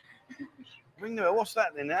bell. Ring the bell. What's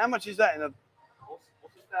that then? How much is that in a?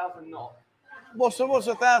 What's 1,000 knock? What's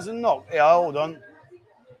 1,000 knock? Yeah, hold on.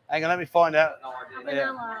 Hang on, let me find out.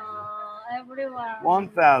 Yeah.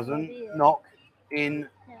 1,000 knock in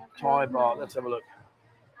Thai baht. Let's have a look.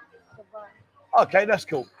 Okay, that's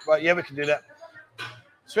cool. Right, yeah, we can do that.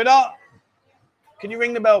 Sweetheart, can you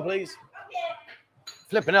ring the bell, please?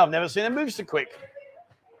 Flipping out, I've never seen it move so quick.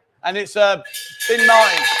 And it's Bin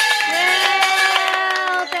Martin.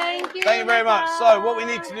 Yeah, thank you. Thank you very much. So what we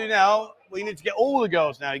need to do now, we need to get all the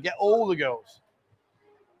girls now. You get all the girls.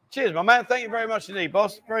 Cheers, my man. Thank you very much indeed,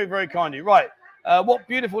 boss. Very, very kind of you. Right. What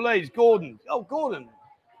beautiful ladies. Gordon. Oh, Gordon.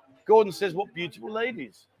 Gordon says, what beautiful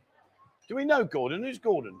ladies. Do we know Gordon? Who's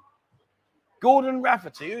Gordon? Gordon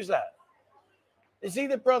Rafferty. Who's that? Is he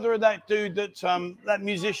the brother of that dude that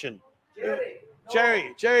musician?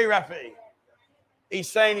 Jerry Rafferty. He's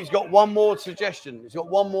saying he's got one more suggestion.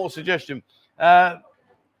 Right,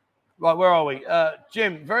 where are we?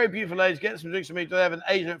 Jim, very beautiful ladies. Get some drinks for me. Do they have an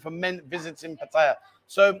agent for men visiting Pattaya?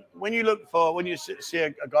 So when you see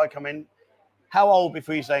a guy come in, how old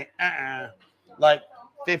before you say, like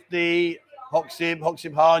 50,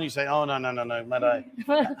 Hoxib Ha, and you say, oh, no, Madai.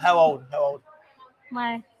 How old?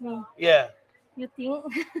 Me. Yeah. You think?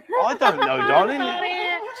 I don't know, darling.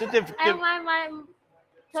 It's a difficult. My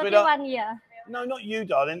 31 31 years. No, not you,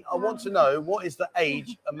 darling. I want to know what is the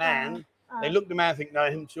age a man. They look at the man and think, no,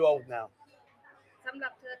 him too old now.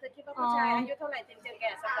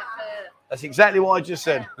 That's exactly what I just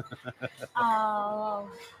said.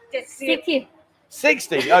 60.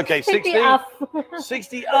 60. Okay, 60. 60 up.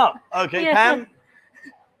 60 up. Okay, Yeah. Pam.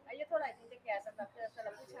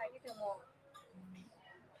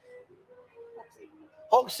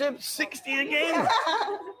 Hoxib, 60 again.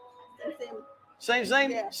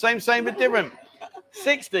 Same, but different.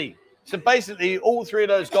 60. So basically, all three of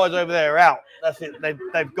those guys over there are out. That's it.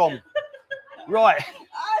 They've gone. Right.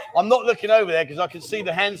 I'm not looking over there because I can see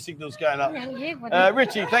the hand signals going up.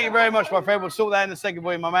 Richie, thank you very much, my friend. We'll sort that in a second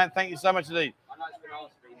for you, my man. Thank you so much indeed.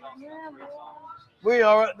 We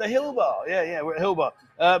are at the Hill Bar. Yeah, we're at Hill Bar.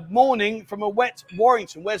 Morning from a wet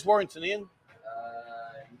Warrington. Where's Warrington, Ian?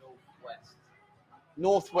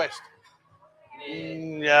 Northwest.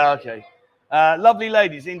 Yeah, okay. Lovely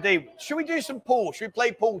ladies, indeed. Should we do some pool? Should we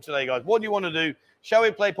play pool today, guys? What do you want to do? Shall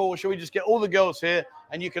we play pool, or should we just get all the girls here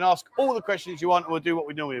and you can ask all the questions you want, and we'll do what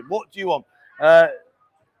we normally do? What do you want?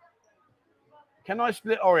 Can I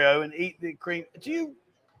split Oreo and eat the cream? Do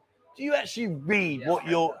you actually read what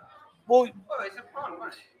you're... Well, it's a fun,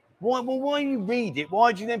 right? why you read it?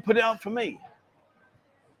 Why do you then put it up for me?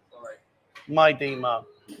 Sorry. My Dima.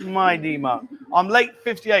 I'm late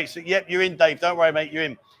 58, so yep, you're in, Dave. Don't worry, mate, you're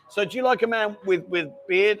in. So do you like a man with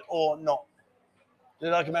beard or not? Do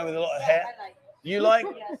you like a man with a lot of hair? I like. You like?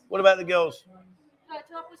 Yes. What about the girls?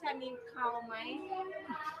 ชอบผู้ชายมีเขาไหม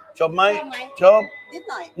Job, mate? Job? นิด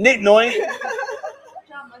หน่อย Nit noi?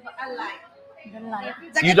 ชอบมันอะไร Don't like.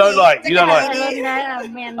 You don't like. You don't I like. don't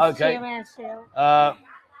like man. Okay. Man, chill.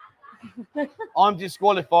 I'm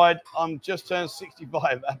disqualified. I'm just turned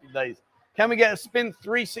 65. Happy days. Can we get a spin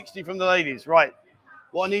 360 from the ladies? Right.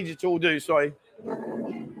 What I need you to all do, sorry,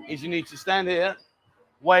 is you need to stand here,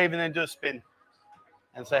 wave, and then do a spin.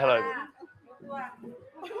 And say hello.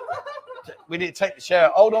 We need to take the chair.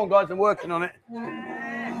 Hold on, guys. I'm working on it.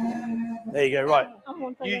 There you go. Right.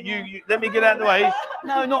 You let me get out of the way.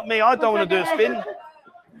 No, not me. I don't want to do a spin.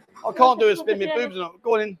 I can't do a spin with boobs on.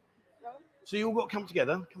 Go on in. So you all got to come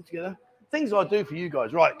together. Come together. Things I do for you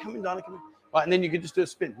guys. Right. Come in, darling. Come in. Right. And then you can just do a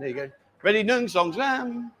spin. There you go. Ready? Noon song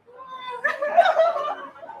slam.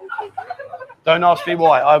 Don't ask me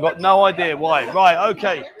why. I've got no idea why. Right.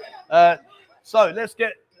 Okay. So let's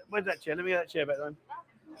get. Where's that chair? Let me get that chair back then.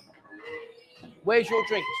 Where's your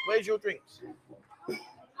drinks? Where's your drinks?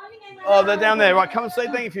 Oh, they're down there. Right, come and say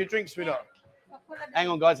thank you for your drinks, sweetheart. Hang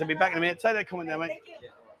on, guys. I'll be back in a minute. Take that comment there, mate.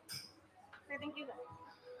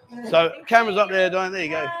 So, camera's up there, Diane. There you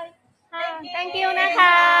go. Thank you,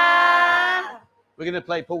 Naka. We're going to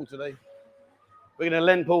play pool today. We're going to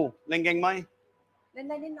lend pool. Len gang mai? เล่น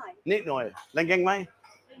ได้นิดหน่อย Nit noi. Len gang mai?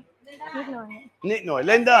 นิดหน่อย Nit noi.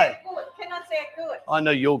 Len dai. good cannot say good I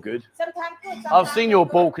know you're good. sometimes good I've seen your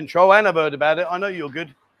ball control and I've heard about it. I know you're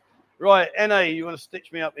good. Right, NA, you want to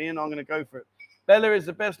stitch me up, Ian? I'm going to go for it. Bella is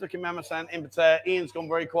the best looking Mama-san in Pattaya. Ian's gone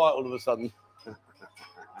very quiet all of a sudden.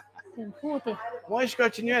 ถึงพูดดิ Why are you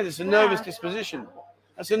scratching your head? It's a nervous disposition.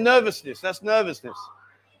 That's a nervousness. That's nervousness.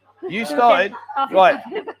 You started. Right.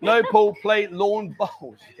 No pool, play lawn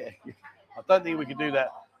bowls. Yeah. I don't think we could do that.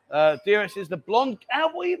 Dearest is the blonde.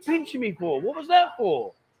 What are you pinching me for? What was that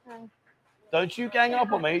for? Don't you gang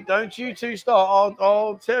up on me. Don't you two start.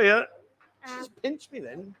 I'll tell you. Just pinch me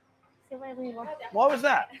then. ซื้อไว้มีบ่ Why was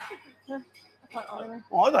that? ถอดออกเลยไหม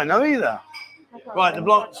Oh, I don't know either. Right, the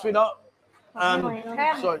blonde, sweetheart. ถอดหน่อยเนอ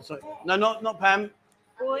ะ Sorry. No, not Pam.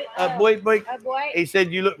 บุ้ย Boy. บอย He said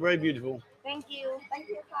you look very beautiful. thank you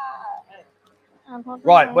ค่ะ อ่านพอ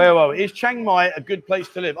Right, where are we? Is Chiang Mai a good place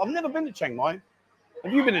to live? I've never been to Chiang Mai.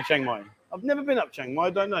 Have you been to Chiang Mai? I've never been up Chiang Mai.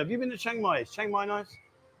 I don't know. Have you been to Chiang Mai? Is Chiang Mai nice?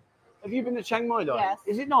 Have you been to Chiang Mai, Diane? Yes.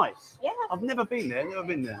 Is it nice? yeah I've never been there. Never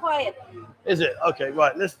been there. quiet Is it? Okay,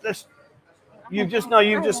 right. Let's. You've just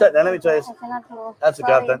sat there. Let me tell you. That's a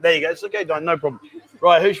good thing. There you go. It's okay, Diane. No problem.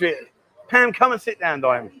 Right, who should we? Pam, come and sit down,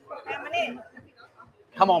 Diane. มานี่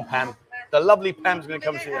Come on, Pam. The lovely Pam's going to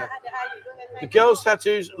come and sit down. The girls'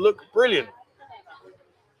 tattoos look brilliant.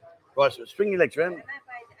 Right, so string your legs around.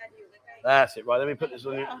 That's it. Right, let me put this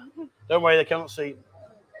on you. Don't worry, they cannot see.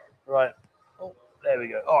 Right. Oh, there we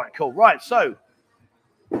go. All right, cool. Right, so.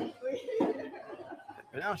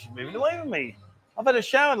 Now she's moving away with me. I've had a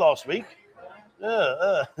shower last week.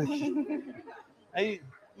 Hey,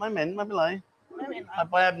 my men, my belay.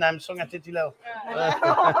 I have nam song at Titilo. อ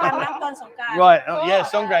าบน้ำตอนสงกรานต์ Right. Oh, yeah,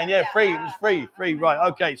 Songgrain. Yeah, free. It was free. Right.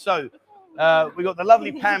 Okay. So we got the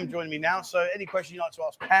lovely Pam joining me now. So any question you'd like to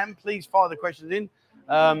ask Pam, please fire the questions in.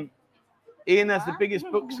 Ian has the biggest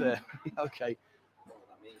books there. Okay.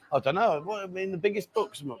 I don't know. What I mean, the biggest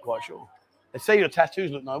books. I'm not quite sure. They say your tattoos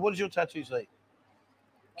look nice. What does your tattoo say?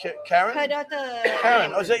 Karen? her daughter Karen.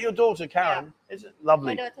 Oh, is that your daughter, Karen? Is it her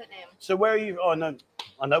lovely? daughter name So where are you? Oh, no.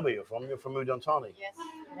 I know where you're from. You're from Udon Thani. yes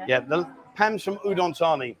Yeah. Pam's from Udon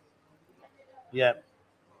Thani. Yeah.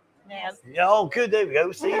 yes Yeah, oh, good. There we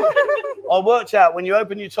go. See, I worked out when you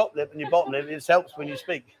open your top lip and your bottom lip, it helps when you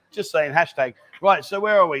speak. Just saying, hashtag. Right, so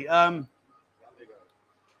where are we?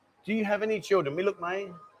 Do you have any children? We look,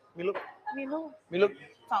 May. We look. มีลูก We look.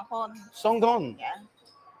 สองคน Songdon. yeah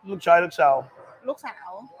Look, Chai, look, Sal. ลูกสา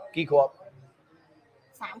ว Geek up.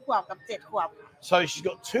 3 ขวบกับ 7 ขวบ So she's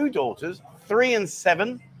got 2 daughters, 3 and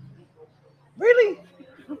 7. Really?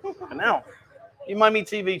 Now, you mind me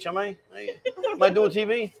TV, Chame? My daughter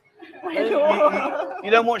TV? You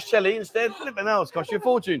don't watch telly instead? Flipping else, cost you a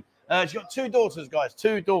fortune. She's got 2 daughters, guys.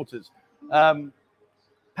 2 daughters.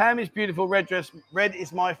 Pam is beautiful. Red dress. Red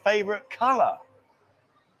is my favourite colour.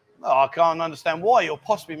 Oh, I can't understand why you're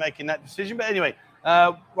possibly making that decision. But anyway,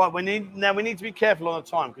 right, we need to be careful on the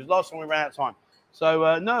time because last time we ran out of time.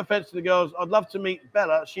 So no offence to the girls. I'd love to meet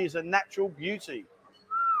Bella. She's a natural beauty.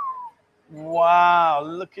 Wow,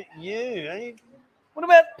 look at you. Eh? What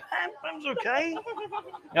about Pam? Pam's okay.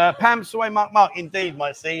 Pam Soy Mark Mark. Indeed,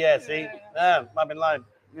 might see. Yeah, see. Yeah, I've been lying.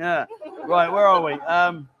 Yeah. Right, where are we?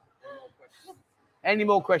 Any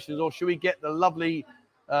more questions, or should we get the lovely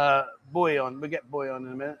boy on? We'll get boy on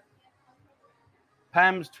in a minute.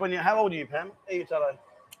 Pam's 20. How old are you, Pam? How are you, Talo?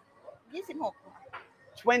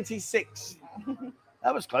 26 26.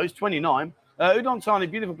 That was close. 29. Udon Thani,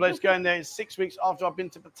 beautiful place. Going there in 6 weeks after I've been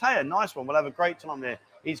to Pattaya. Nice one. We'll have a great time there.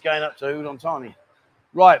 He's going up to Udon Thani.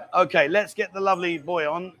 Right. Okay. Let's get the lovely boy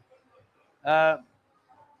on. Are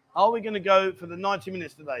we going to go for the 90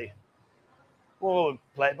 minutes today? Or we'll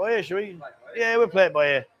play it by ear, shall we? Yeah, we'll play it by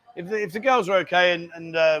ear. If the girls are okay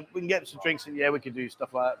and we can get some drinks in, yeah, we could do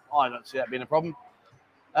stuff like that. I don't see that being a problem.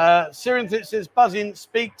 Syrian says, buzzing,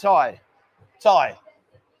 speak Thai. Thai.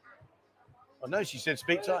 I know she said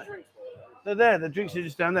speak Thai. They're there. The drinks are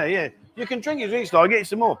just down there. Yeah, you can drink your drinks, though. I'll get you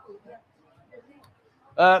some more.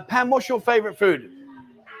 Pam, what's your favourite food?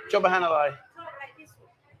 Job Hanalai.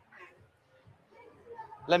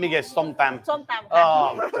 Let me guess, somtam. Somtam.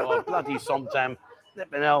 Oh, my God, bloody somtam.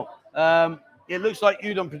 Flipping hell. It looks like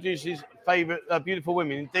Udon produces favourite beautiful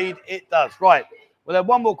women. Indeed, it does. Right. Well, then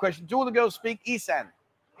one more question. Do all the girls speak Isan?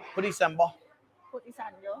 Put Isan bo. Put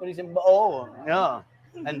Isan vô. Put Isan bo. Oh, yeah.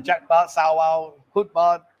 And jackpot, sao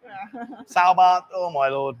putbot, salbot. Oh, my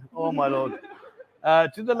Lord. Oh, my Lord.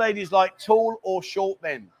 Do the ladies like tall or short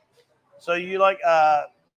men? So you like,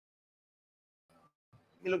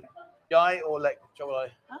 you look guy or like,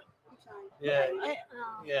 chocolate? Huh? Yeah.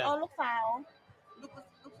 Yeah. Oh, ลูกสาว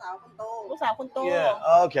ลูกสาวคนโต Yeah.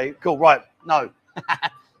 Oh, okay. Cool. Right. No.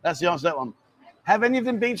 That's the answer to that one. Have any of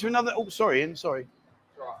them been to another? Oh, sorry, Ian. Sorry.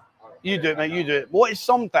 You do it, mate. You do it. What is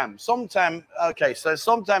somtam? Somtam. Okay. So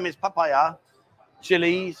somtam is papaya,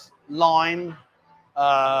 chilies, lime.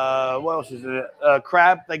 What else is it?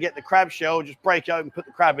 Crab. They get the crab shell, just break it open, put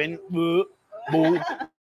the crab in. Ball.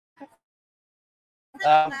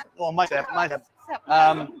 Or might have.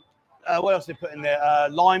 What else they put in there?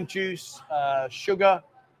 Lime juice, sugar.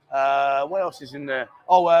 What else is in there?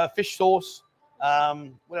 Oh, fish sauce.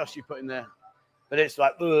 What else do you put in there? But it's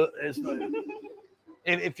like, it's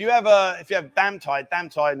if you have dam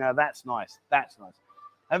Thai, now that's nice. That's nice.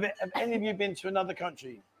 Have any of you been to another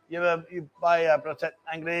country? You buy Bratet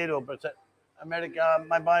Anglid or Bratet America?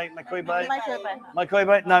 My koi buy? ไม่เคยไป My koi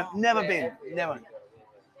buy? No, never been. Never.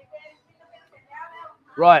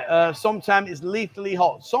 Right, somtam is lethally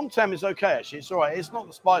hot. Somtam is okay, actually. It's all right. It's not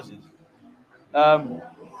the spices.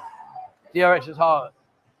 DRX is hard.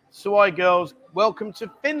 Suai girls, welcome to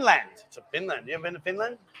Finland. To Finland. You ever been to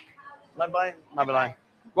Finland? Bye-bye. Bye-bye.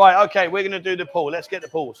 Right, okay, we're going to do the pool. Let's get the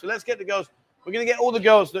pool. So let's get the girls. We're going to get all the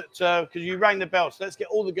girls that, because you rang the bell. So let's get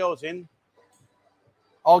all the girls in.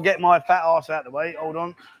 I'll get my fat ass out of the way. Hold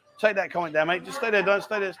on. Take that comment down, mate. Just stay there. Don't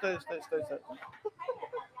stay there. Stay there.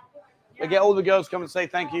 We get all the girls come and say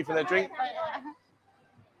thank you for their drink.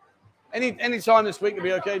 Any time this week will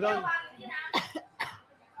be okay, Don.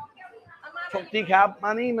 Top decab,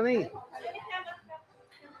 money.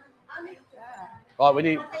 Right, we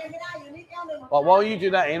need. Right, while you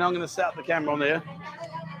do that, Ian, I'm going to set up the camera on there.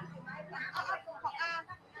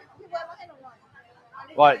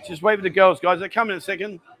 Right, just wait for the girls, guys. They're coming in a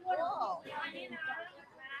second.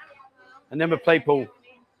 And then we'll play pool.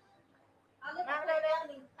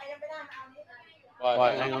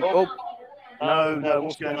 Right, hang on. Oh, no,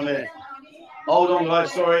 what's going on there? Hold on,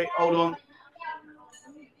 guys. Sorry, hold on.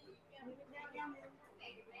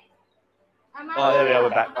 Oh, there we are.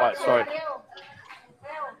 We're back. Right, sorry.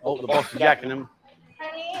 Oh, the boss is jacking them.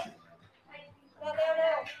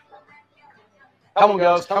 Come on,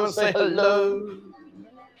 girls. Come and say hello.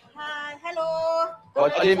 Hi, hello.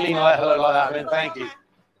 Well, I didn't mean like hello like that. I meant thank you.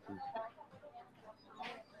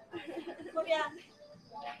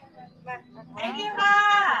 Thank you ค่ะ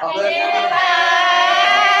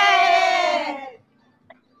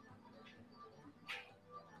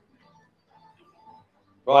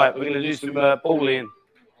Right, we're going to do some bowling.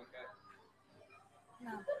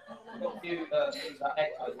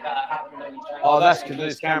 Oh, that's because of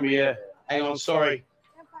this camera, yeah. Hang on, sorry.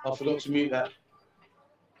 I forgot to mute that.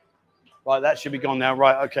 Right, that should be gone now.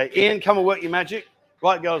 Right, okay. Ian, come and work your magic.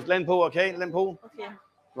 Right, girls, Len Paul, okay? Len Paul? Okay.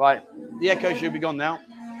 Right, the echo should be gone now.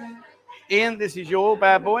 Ian, this is your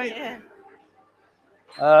bad boy.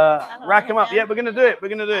 Rack them up. Yeah, we're going to do it. We're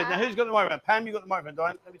going to do it. Now, who's got the microphone? Pam, you got the microphone,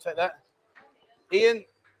 Diane. Let me take that. Ian,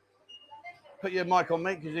 put your mic on,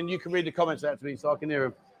 mate, because then you can read the comments out to me so I can hear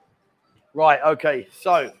them. Right, okay.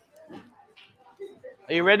 So,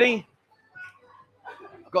 are you ready?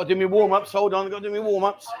 I've got to do my warm-ups. Hold on, I've got to do my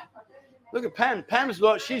warm-ups. Look at Pam. Pam's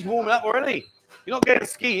like, she's warming up already. You're not getting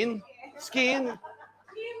skiing. Skiing.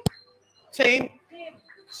 Team.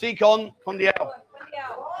 Seacon. Funday.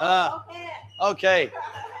 Okay.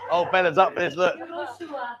 Oh, Bella's up for this. Look.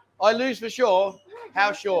 I lose for sure.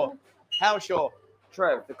 How sure? How sure?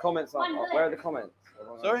 Trev, the comments aren't up. Where are the comments?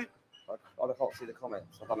 Sorry? I can't see the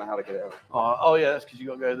comments. I don't know how to get it up. Oh yeah, that's because you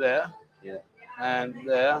got to go there. Yeah. And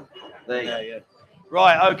there. There you go. Yeah.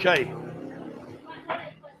 Right, okay.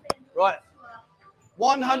 Right.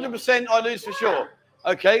 100% I lose for sure.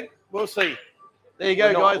 Okay, we'll see. There you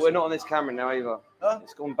go, guys. We're not on this camera now either. Huh?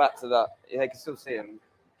 It's gone back to that. Yeah, you can still see him.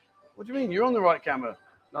 What do you mean? You're on the right camera.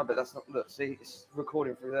 No, but that's not. Look, see, it's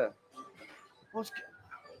recording through there.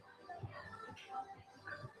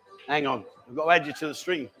 Hang on. I've got to add you to the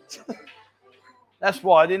stream. That's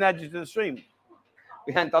why I didn't add you to the stream.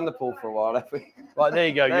 We hadn't done the pool for a while, have we? Right, there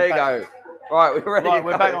you go. There you go. Right, we're ready. Right,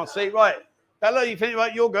 we're back on seat. Right. Bella, you finished?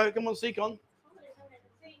 Right, you'll go. Come on, Seacon.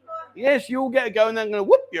 Yes, you'll get a go, and then I'm going to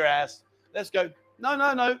whoop your ass. Let's go.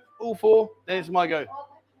 No. All four. Then it's my go.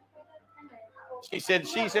 She said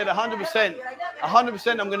 100%.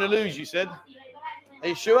 100% I'm going to lose, you said. Are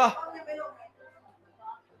you sure?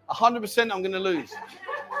 100% I'm going to lose.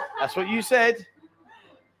 That's what you said.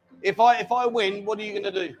 If I win, what are you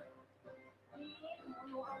going to do?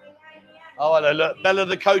 Oh, hello, look. Bella,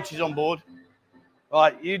 the coach, is on board.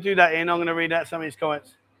 Right, you do that, Ian. I'm going to read out some of his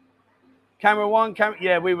comments. Camera one.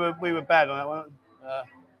 Yeah, we were bad on that one.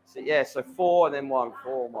 So 4 and then 1.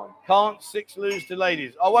 4 and 1. Can't 6 lose to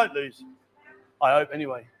ladies. I won't lose. I hope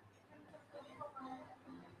anyway.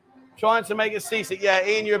 Trying to make it seasick. Yeah,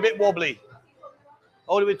 Ian, you're a bit wobbly.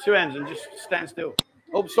 Hold it with 2 hands and just stand still.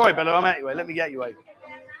 Oh, sorry, Bella, I'm out your way. Let me get your way.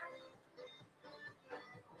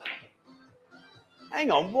 Hang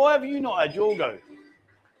on, why have you not had your go?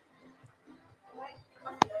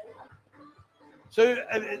 So,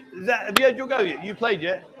 have you had your go yet? You played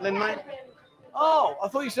yet, Len, mate? Oh, I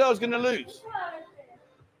thought you said I was going to lose.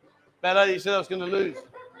 Bella, you said I was going to lose.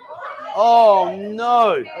 Oh,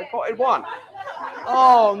 no. I got it 1.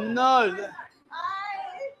 Oh, no.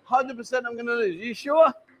 100% I'm going to lose. Are you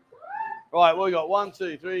sure? Right, what we got? 1,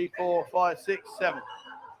 2, 3, 4, 5, 6, 7.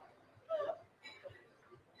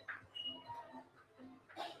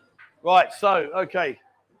 Right, so, okay.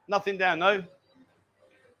 Nothing down, no?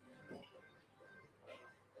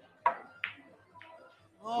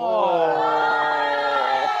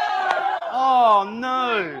 Oh,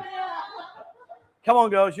 no. Come on,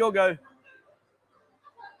 girls, you'll go.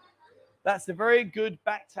 That's a very good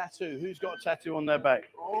back tattoo. Who's got a tattoo on their back?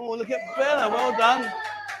 Oh, look at Bella. Well done.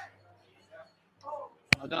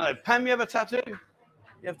 I don't know. Pam, you have a tattoo? You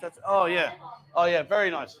have a tattoo? Oh, yeah. Oh, yeah.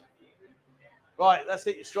 Very nice. Right, let's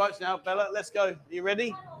hit your stripes now, Bella. Let's go. Are you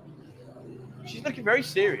ready? She's looking very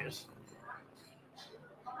serious.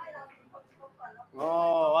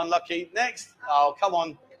 Oh, unlucky. Next. Oh, come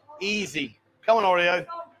on. Easy. Come on, Oreo.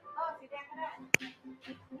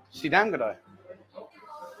 See, damn good.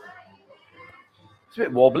 It's a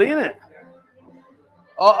bit wobbly, isn't it?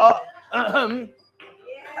 What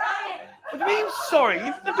do you mean, sorry?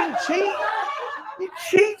 You've been cheating. You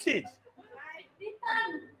cheated.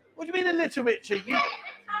 What do you mean a little bit cheating?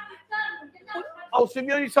 Oh, so if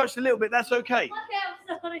you only touched a little bit, that's okay. Okay,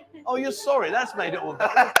 I'm sorry. Oh, you're sorry. That's made it all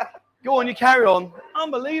better. Go on, you carry on.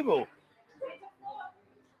 Unbelievable.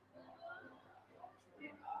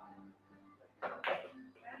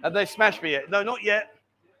 Have they smashed me yet? No, not yet.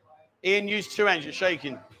 Ian, use 2 hands. You're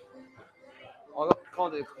shaking. I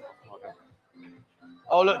can't do it. Okay.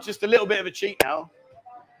 Oh, look, just a little bit of a cheat now.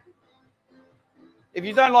 If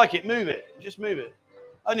you don't like it, move it. Just move it.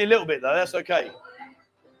 Only a little bit, though. That's okay.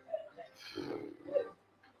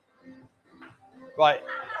 Right.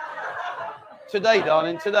 Today,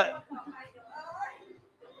 darling, today.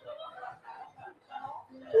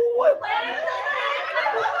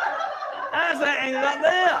 How's that ended up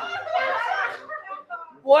there?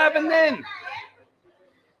 What happened then?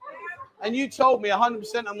 And you told me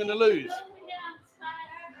 100% I'm going to lose.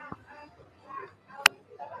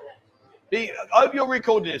 I hope you're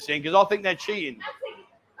recording this thing because I think they're cheating.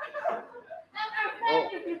 Oh,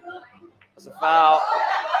 that's a foul.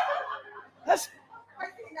 That's.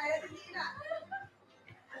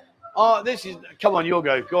 Oh, this is. Come on, you'll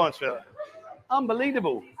go. Go on, Phil.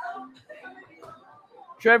 Unbelievable.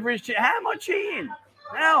 Trevor is cheating. How am I cheating?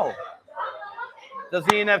 How? Does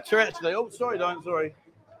Ian have Tourette's today? Oh, sorry, don't. Sorry.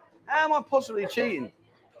 How am I possibly cheating?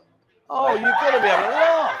 Oh, you've got to be able to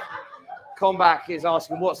laugh. Come back is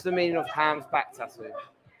asking, what's the meaning of Pam's back tattoo?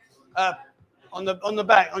 On the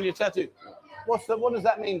back, on your tattoo. What does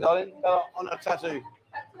that mean, darling? On a tattoo.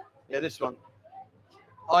 Yeah, this one.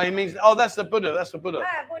 Oh, it means. Oh, that's the Buddha. That's the Buddha.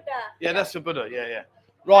 Yeah, that's the Buddha. Yeah, yeah.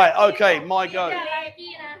 Right. Okay. My go.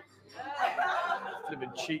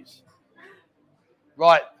 Flipping cheats.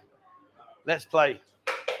 Right. Let's play.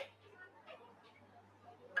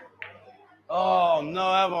 Oh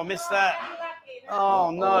no! Have I missed that?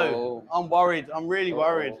 Oh no! I'm worried. I'm really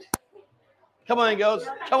worried. Come on, girls.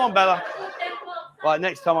 Come on, Bella. Right.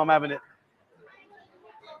 Next time I'm having it.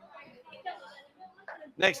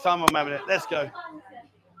 Next time I'm having it. Let's go.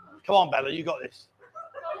 Come on, Bella. You got this.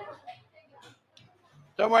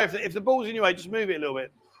 Don't worry. If the ball's in your way, just move it a little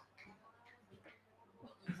bit.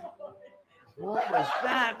 What was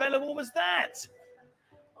that? Bella, what was that?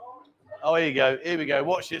 Oh, here you go. Here we go.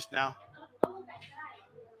 Watch this now.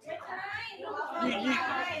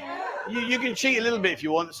 You can cheat a little bit if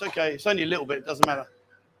you want. It's okay. It's only a little bit. It doesn't matter.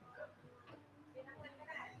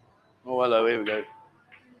 Oh, hello. Here we go.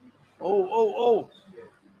 Oh.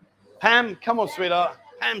 Pam, come on, sweetheart.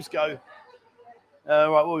 Pam's go. Right,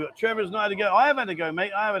 what we got? Trevor's not had a go. I have had a go,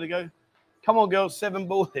 mate. I have had a go. Come on, girls. 7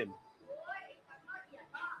 ball him.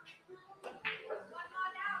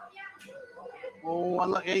 Oh,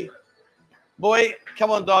 unlucky. Boy, come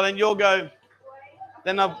on, darling. You'll go.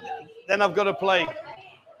 Then I've got to play.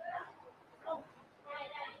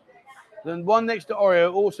 Then one next to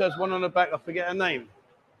Oreo also has one on the back. I forget her name.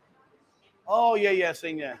 Oh, yeah,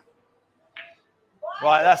 seen, yeah.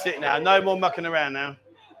 Right, that's it now. No more mucking around now.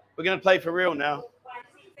 We're going to play for real now.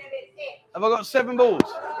 Have I got 7 balls?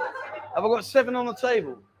 Have I got 7 on the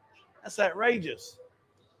table? That's outrageous.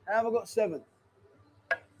 How have I got 7?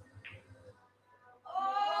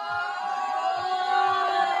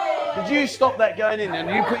 Did you stop that going in and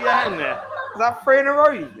you put your hand there? Is that 3 in a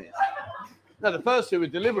row you missed? No, the first 2 were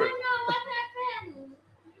deliberate.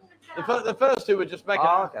 The first 2 were just making.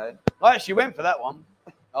 Oh, okay. I actually went for that one.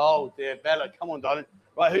 Oh dear, Bella, come on, darling.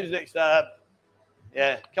 Right, who's next?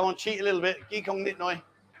 Yeah, come on, cheat a little bit. Geek on knit noi.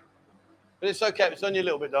 But it's okay. It's only a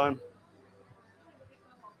little bit, darling.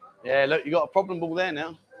 Yeah, look, you got a problem ball there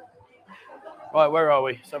now. Right, where are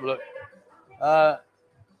we? Let's have a look.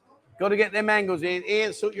 Got to get them angles in.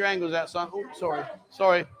 Ian, sort your angles out, son. Oh,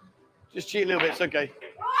 sorry. Just cheat a little bit. It's okay.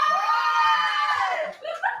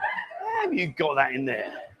 Have you got that in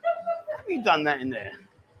there? Have you done that in there?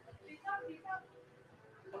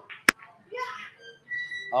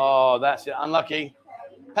 Oh, that's it. Unlucky.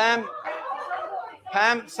 Pam,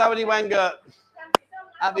 Saudi Wanga,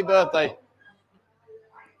 happy birthday.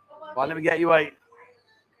 Right, let me get you 8.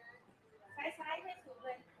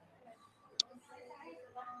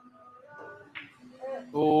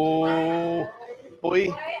 Oh, boy,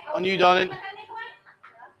 on you, darling.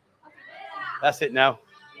 That's it now.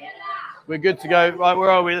 We're good to go. Right, where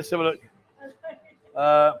are we? Let's have a look.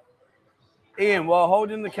 Ian, while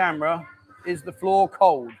holding the camera, is the floor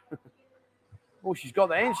cold? Oh, she's got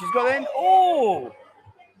that in. She's got that in. Oh!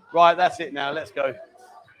 Right, that's it now. Let's go.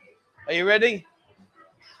 Are you ready?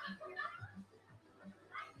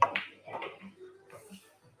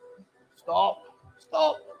 Stop.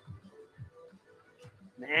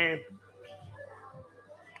 Man.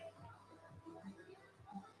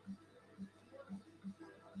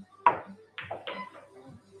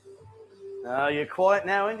 You're quiet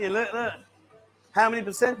now, aren't you? Look. How many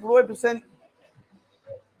percent? 40%?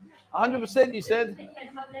 100%, you said?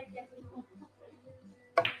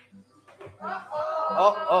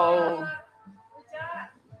 Uh-oh.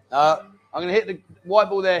 I'm going to hit the white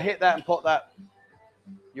ball there, hit that and pot that.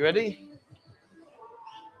 You ready?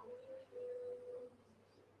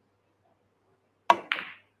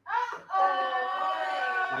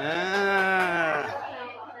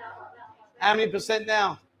 How many percent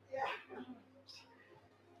now?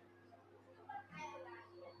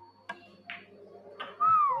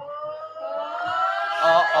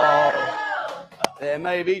 Uh-oh. There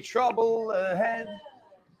may be trouble ahead.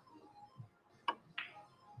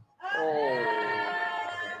 Oh.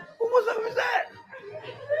 What was that?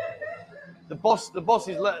 The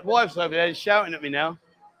boss's wife's over there shouting at me now.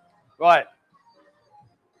 Right.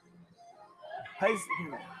 Paste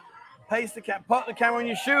the camera. Put the camera on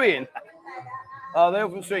your shoe, Ian. They're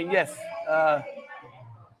from Sweden, yes.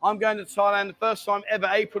 I'm going to Thailand the first time ever,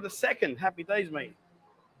 April the 2nd. Happy days, mate.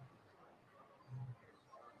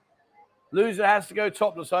 Loser has to go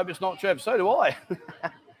topless. I hope it's not Trev. So do I.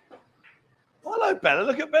 Hello, Bella.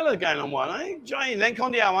 Look at Bella going on one, eh? Jane, then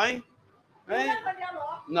con diao, eh?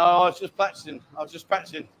 No, I was just practicing.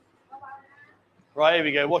 Right, here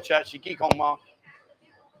we go. Watch out. She geek on, Mark.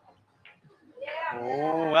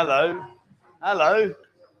 Oh, hello. Hello.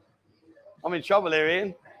 I'm in trouble here,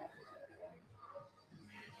 Ian.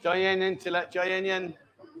 Jayen Tilak, Jayen.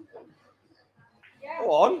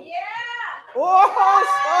 Go on. Yeah. Oh,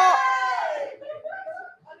 stop.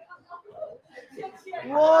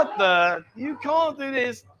 What the? You can't do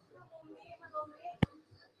this.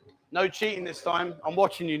 No cheating this time. I'm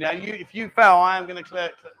watching you now. If you fail, I am going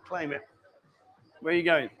to claim it. Where are you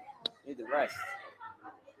going? Need the rest.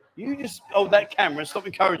 You just hold that camera and stop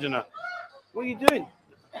encouraging her. What are you doing?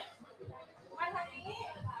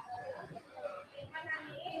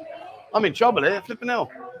 I'm in trouble here. Flipping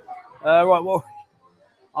hell. Right, well,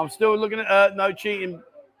 I'm still looking at no cheating.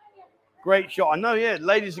 Great shot. I know, yeah,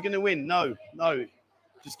 ladies are going to win. No.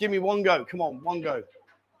 Just give me one go. Come on, one go.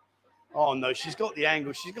 Oh, no, she's got the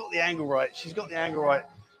angle. She's got the angle right. She's going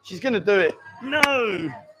to do it.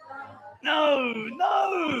 No.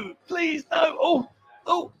 Please, no.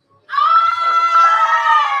 Oh.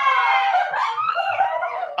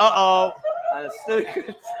 Uh-oh. And it's still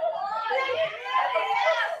good.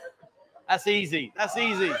 That's easy.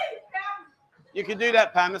 You can do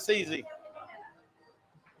that, Pam. That's easy.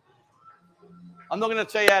 I'm not going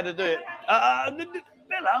to tell you how to do it.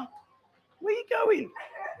 Bella, where are you going?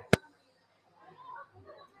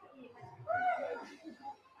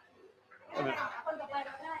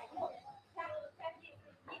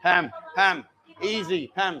 Pam,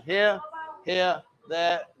 easy. Pam, here,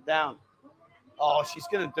 there, down. Oh, she's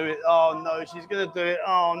going to do it. Oh, no, she's going to do it.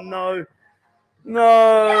 Oh, no.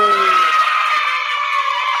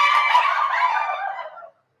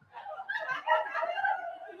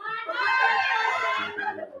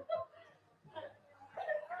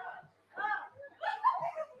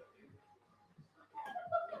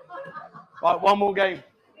 Right, one more game.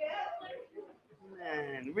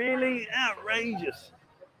 Man, really outrageous.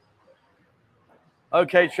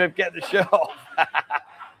 Okay, Trev, get the shot off.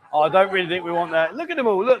 Oh, I don't really think we want that. Look at them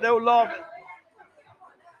all. Look, they're all laughing.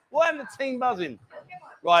 Why am the team buzzing?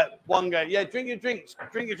 Right, one game. Yeah, drink your drinks.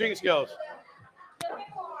 Drink your drinks, girls.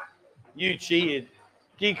 You cheated.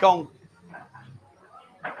 Geekong.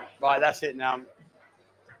 Right, that's it now.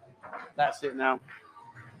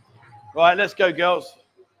 Right, let's go, girls.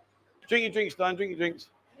 Drink your drinks, Diane. Drink your drinks.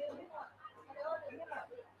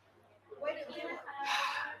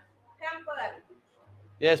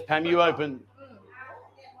 Yes, Pam, you open.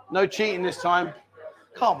 No cheating this time.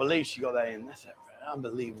 Can't believe she got that in. That's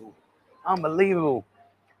unbelievable.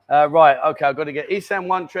 Right, okay, I've got to get Esam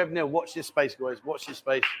 1, Trev 0. Watch this space, guys. Watch this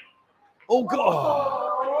space. Oh, God.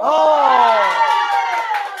 Oh.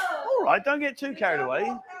 All right, don't get too carried away.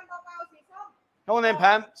 Come on then,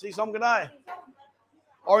 Pam. See some good eye.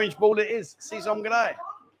 Orange ball it is. See some good eye.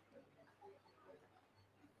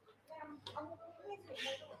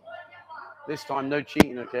 This time, no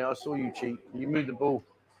cheating, okay? I saw you cheat. You moved the ball.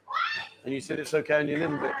 And you said it's okay only a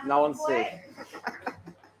little bit. No one see.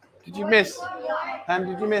 Did you miss? Pam,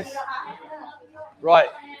 did you miss? Right.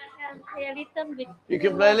 You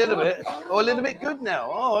can play a little bit. Oh, a little bit good now.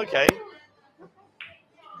 Oh, okay.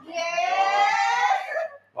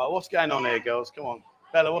 Right, what's going on here, girls? Come on.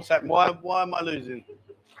 Bella, what's happening? Why am I losing?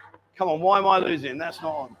 Come on, why am I losing? That's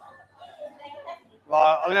not on.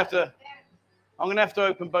 Right, I'm gonna have to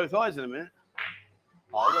open both eyes in a minute.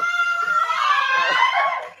 Oh, look.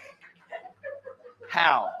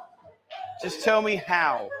 How? Just tell me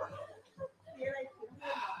how.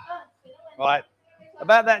 Right.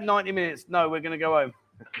 About that 90 minutes. No, we're going to go home.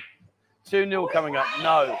 2-0 coming up.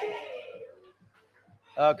 No.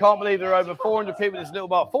 Can't believe there are over 400 people in this little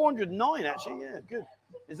bar. 409, actually. Yeah, good.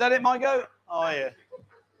 Is that it, my go? Oh, yeah.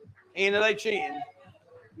 Ian, are they cheating?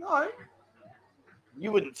 No.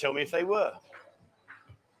 You wouldn't tell me if they were.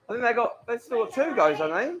 I think they've still got 2 goes,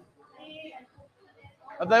 haven't they?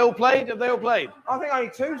 Have they all played? I think only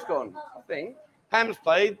 2's gone. I think. Pam's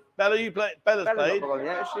played. Bella, you played. Bella's played. Not gone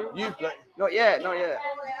yet, is she? You played. Not yet.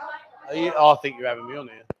 I think you're having me on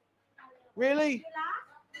here. Really?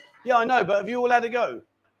 Yeah, I know, but have you all had a go?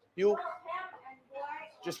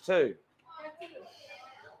 Just 2.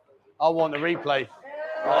 I want a replay.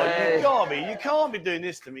 Oh, you can't be doing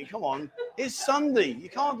this to me. Come on. It's Sunday. You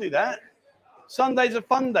can't do that. Sunday's a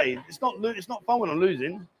fun day. It's not fun when I'm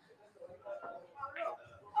losing.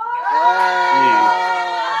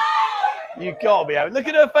 You gotta be out. Look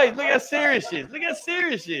at her face. Look how serious she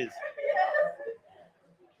is.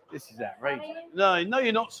 This is outrageous. No,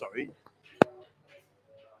 you're not sorry.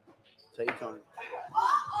 Take your time.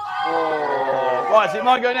 Oh. Right, is it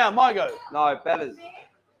my go now? My go. No, Bella's.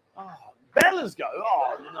 Oh, Bella's go.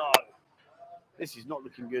 Oh no. This is not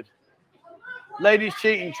looking good. Ladies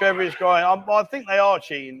cheating. Trevor is crying. I think they are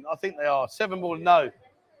cheating. 7 baller.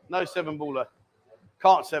 No 7 baller.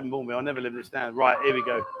 Can't 7-ball me. I'll never live this down. Right, here we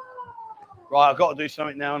go. Right, I've got to do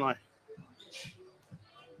something now, haven't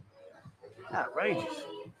I? Outrageous.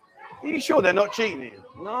 Are you sure they're not cheating you?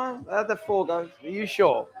 No, they had the 4 goes. Are you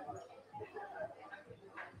sure?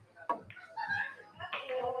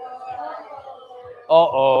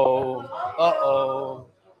 Uh-oh. Uh-oh.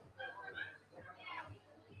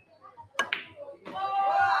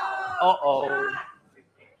 Uh-oh.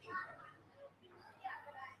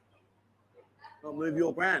 I'll move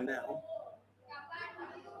your brand now.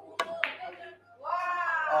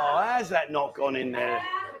 Oh, how's that not gone in there?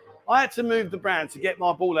 I had to move the brand to get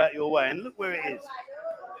my ball out your way, and look where it is.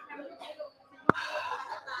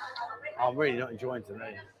 I'm really not enjoying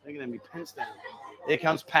today. They're going to be pants down. Here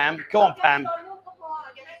comes Pam. Go on, Pam.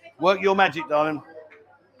 Work your magic, darling.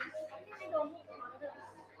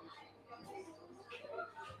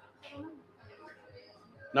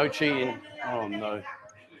 No cheating. Oh, no.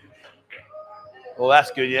 Oh,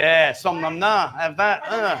 that's good. Yeah, some them now. Have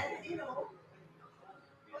that.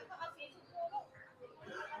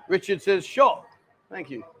 Richard says, shot. Thank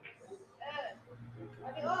you.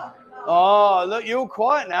 Oh, look, you're all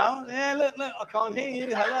quiet now. Yeah, look, I can't hear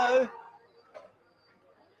you. Hello.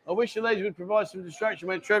 I wish the ladies would provide some distraction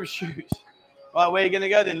when Trev shoots. Right, where are you going to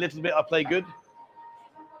go then? Little bit, I play good.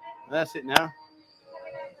 That's it now.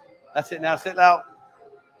 That's it now. Sit out.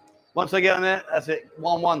 Once I get on there, that's it.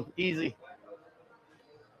 1-1. Easy.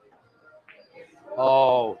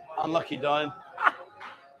 Oh, unlucky, darling.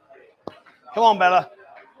 Come on, Bella.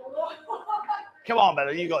 Come on,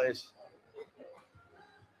 Bella. You got this.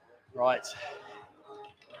 Right.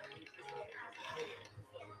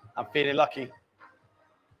 I'm feeling lucky.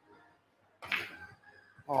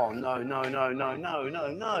 Oh, no.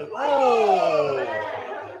 Oh,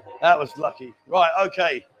 that was lucky. Right,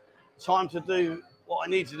 okay. Time to do what I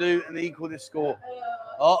need to do and equal this score.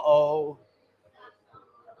 Uh-oh.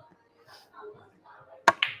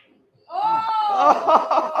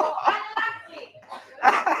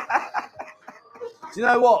 Do you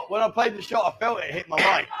know what? When I played the shot, I felt it hit my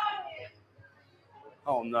mic.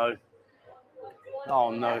 Oh, no.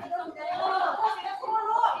 Oh, no.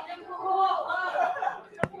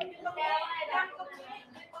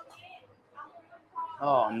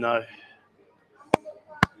 Oh, no.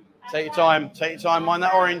 Take your time. Take your time. Mind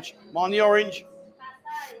that orange. Mind the orange.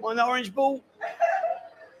 Mind that orange ball.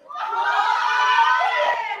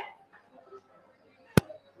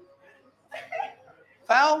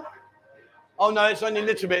 Foul? Oh, no, it's only a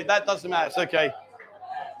little bit. That doesn't matter. It's okay.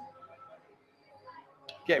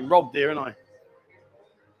 Getting robbed here, aren't I?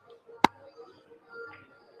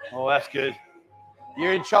 Oh, that's good.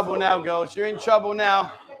 You're in trouble now, girls. You're in trouble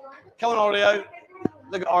now. Come on, Oreo.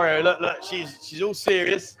 Look at Oreo. Look. She's all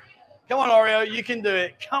serious. Come on, Oreo. You can do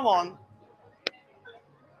it. Come on.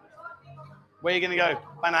 Where are you going to go?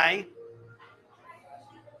 Funday.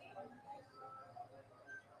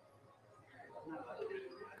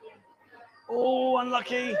 Oh,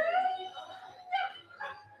 unlucky.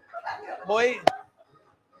 Boy.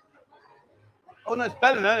 Oh, no, it's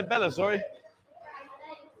Bella. No, Bella, sorry.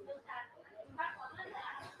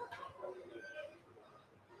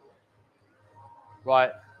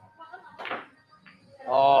 Right.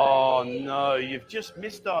 Oh, no. You've just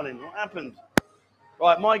missed, darling. What happened?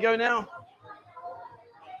 Right, my go now?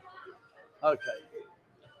 Okay.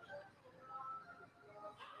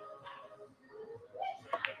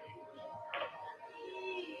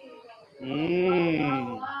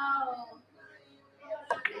 Mmm.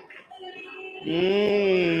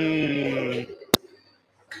 Mmm.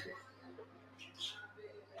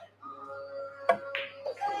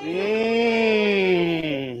 Mmm.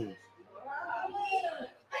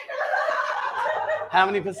 How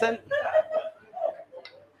many percent?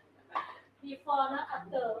 Before, not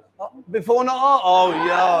after. Oh, before, not after? Oh,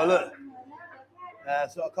 yeah, look.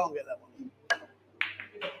 So I can't get that one.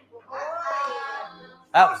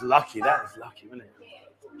 That was lucky. That was lucky, wasn't it?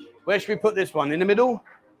 Where should we put this one? In the middle?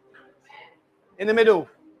 In the middle.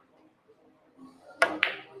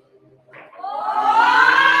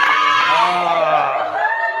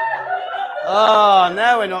 Oh,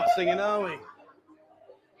 now we're not singing, are we?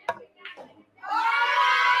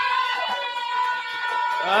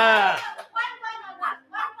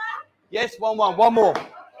 Yes, 1-1. One more.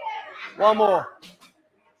 One more.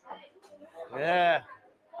 Yeah.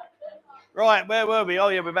 Right, where were we? Oh,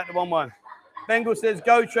 yeah, we're back to 1-1. Bengal says,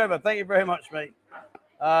 go, Trevor. Thank you very much, mate.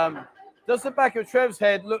 Does the back of Trev's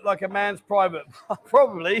head look like a man's private?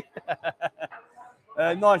 Probably.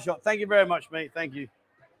 Nice shot. Thank you very much, mate. Thank you.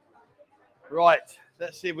 Right.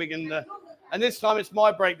 Let's see if we can... and this time, it's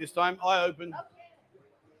my break this time. I open.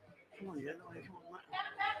 Come on, yeah. Come on, mate.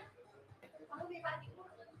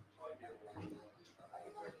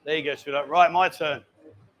 There you go, sweetheart. Right, my turn.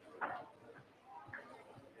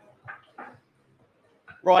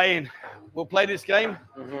 Right, Ian. We'll play this game.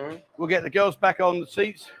 Mm-hmm. We'll get the girls back on the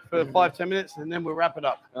seats for 5-10 minutes, and then we'll wrap it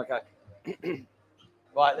up. Okay.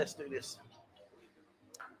 Right, let's do this.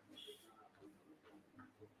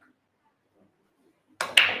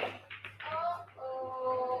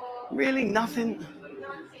 Really? Nothing?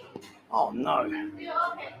 Oh, no.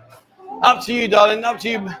 Up to you, darling. Up to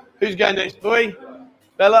you. Who's going next, boy?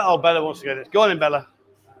 Bella? Oh, Bella wants to go next. Go on in, Bella.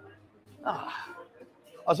 Ah,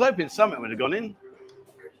 I was hoping something would have gone in.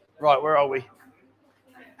 Right, where are we?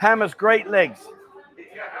 Hammer's great legs.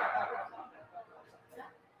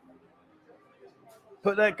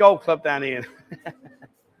 Put that golf club down, Ian.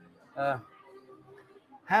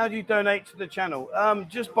 How do you donate to the channel?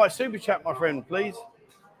 Just by super chat, my friend, please.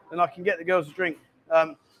 Then I can get the girls a drink.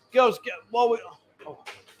 Girls,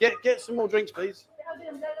 get some more drinks, please.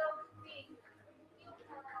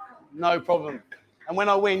 No problem. And when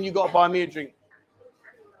I win, you got to buy me a drink.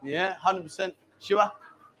 Yeah, 100%. Sure?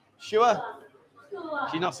 Sure?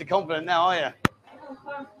 You're not so confident now, are you?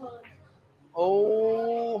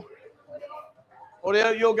 Oh.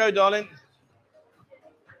 Audio, you'll go, darling.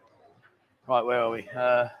 Right, where are we?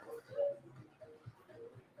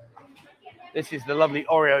 This is the lovely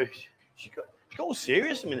Oreo. She got all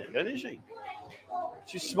serious a minute ago, didn't she?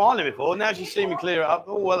 She was smiling before. Now she's seen me clear it up.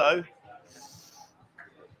 Oh, hello.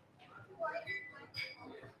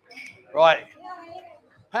 Right.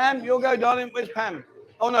 Pam, you'll go, darling. Where's Pam?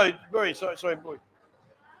 Oh, no. Boy. Sorry, boy.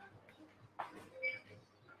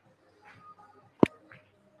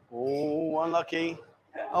 Oh, unlucky.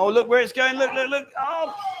 Oh, look where it's going. Look.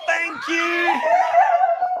 Oh, thank you.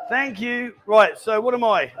 Thank you. Right, so what am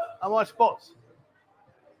I? Am I spots?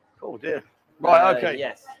 Oh, dear. Right, okay.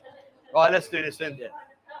 Yes. Right, let's do this then. Yeah.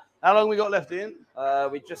 How long we got left, Ian?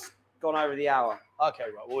 We've just gone over the hour. Okay,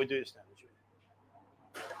 right. Well, we'll do this now.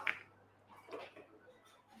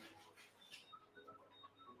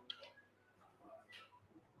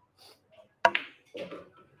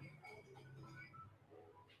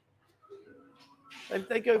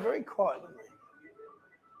 They go very quiet, don't they?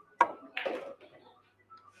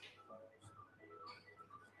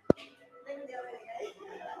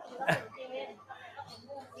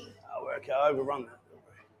 Oh, okay, I overrun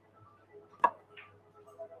that.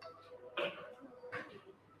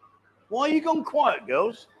 Why are you gone quiet,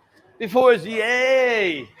 girls? Before it's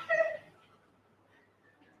yay.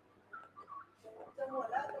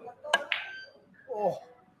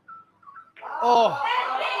 Oh.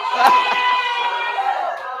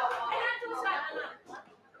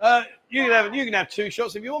 You can have 2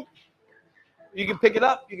 shots if you want. You can pick it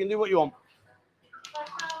up. You can do what you want.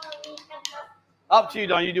 Up to you,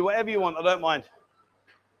 Don. You do whatever you want. I don't mind.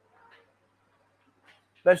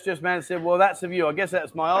 Best Just Man said, well, that's the view. I guess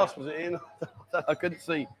that's my arse, was it, Ian? I couldn't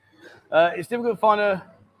see. It's difficult to find a...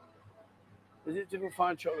 Is it difficult to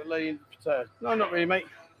find a chocolate lady in Pattaya? No, not really, mate.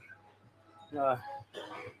 No.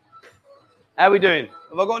 How are we doing?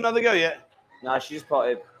 Have I got another go yet? No, she just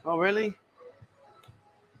potted. Oh, really?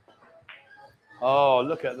 Oh,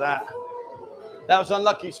 look at that. That was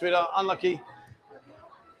unlucky, sweetheart. Unlucky.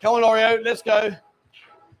 Come on, Oreo. Let's go.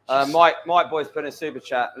 Mike Boy's put in a super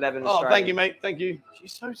chat. 11 Oh, thank you, mate. Thank you.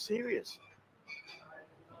 She's so serious.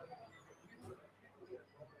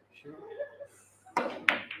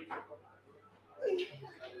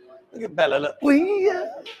 Look at Bella. Look.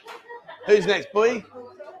 Who's next, boy?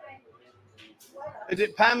 Is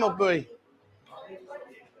it Pam or boy?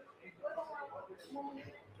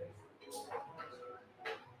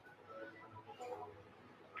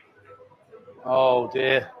 Oh,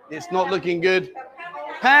 dear. It's not looking good.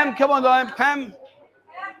 Pam, come on, darling. Pam.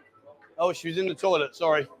 Oh, she was in the toilet.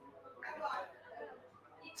 Sorry.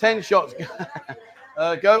 10 shots.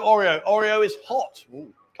 Go, Oreo. Oreo is hot.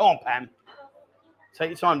 Ooh. Come on, Pam.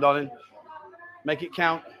 Take your time, darling. Make it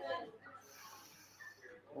count.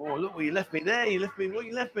 Oh, look where you left me there. You left me. What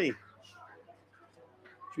you left me?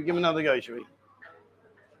 Should we give him another go, shall we?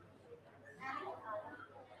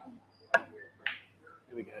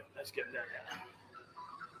 Here we go. Let's get that down.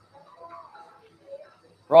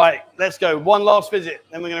 Right, let's go. One last visit,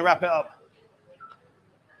 then we're going to wrap it up.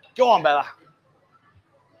 Go on, Bella.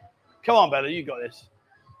 Come on, Bella. You got this.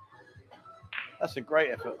 That's a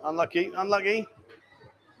great effort. Unlucky. Unlucky.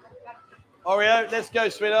 Oreo, let's go,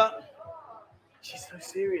 sweetheart. She's so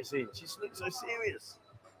serious, Ian. She looks so serious.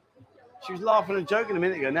 She was laughing and joking a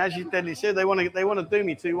minute ago. Now she's deadly serious. They want to do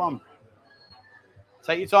me 2-1.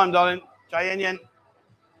 Take your time, darling. Yen.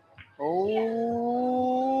 Oh.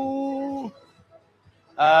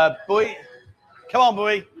 Boy. Come on,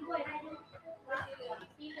 boy.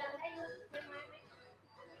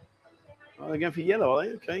 Oh, they're going for yellow, are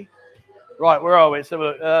they? Okay. Right, where are we? Let's have a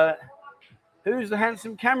look. Who's the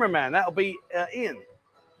handsome cameraman? That'll be Ian.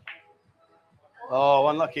 Oh,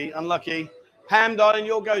 unlucky, unlucky. Pam, darling,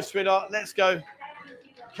 you'll go, sweetheart. Let's go.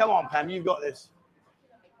 Come on, Pam, you've got this.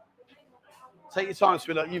 Take your time,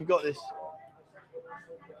 sweetheart. You've got this.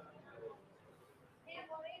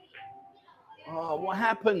 Oh, what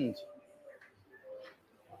happened?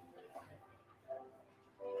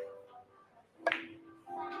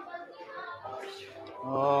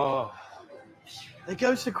 Oh, they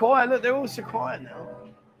go so quiet. Look, they're all so quiet now.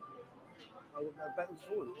 I'll go back and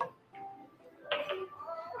forward.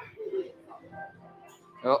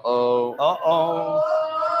 Uh-oh. Uh-oh.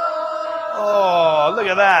 Oh, look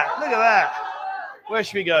at that. Look at that. Where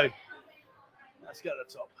should we go? Let's go to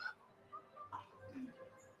the top.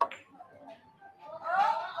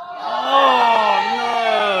 Oh,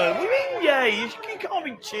 no. What do you mean, yay? You can't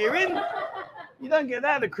be cheering. You don't get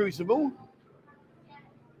that at the Crucible.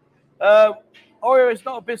 Oreo is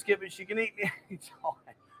not a biscuit, but she can eat me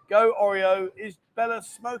anytime. Go, Oreo. Is Bella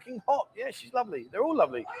smoking hot? Yeah, she's lovely. They're all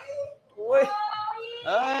lovely.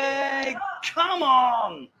 Hey, come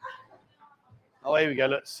on. Oh, here we go.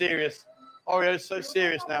 Look, serious. Oreo's so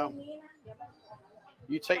serious now.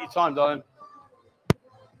 You take your time, darling.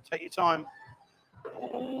 Take your time.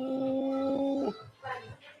 Ooh.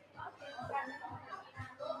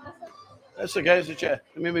 That's okay. It's a chair.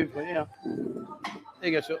 Let me move. Yeah. There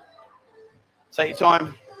you go, sir. Take your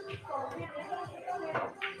time.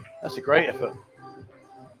 That's a great effort.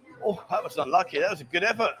 Oh, that was unlucky. That was a good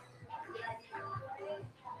effort.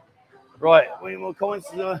 Right. Any more comments?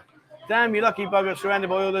 Damn, you lucky bugger surrounded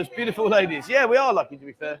by all those beautiful ladies. Yeah, we are lucky, to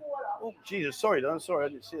be fair. Oh, Jesus. Sorry, Don. Sorry, I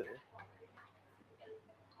didn't see it.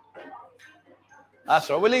 That's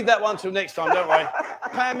all right. We'll leave that one till next time. Don't worry.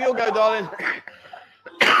 Pam, you'll go, darling.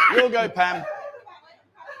 You'll go, Pam.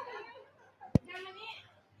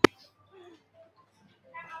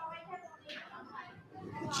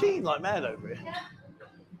 Cheating like mad over here.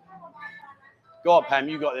 Go on, Pam.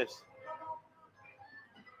 You got this.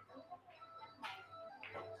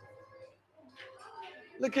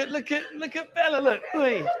 Look at Bella. Look.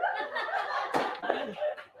 Oi.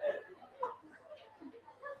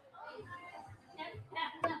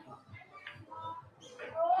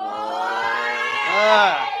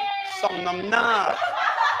 Some num na.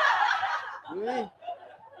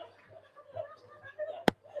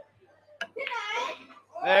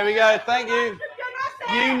 There we go. Thank you.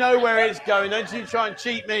 You know where it's going. Don't you try and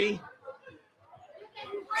cheat me.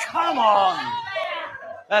 Come on.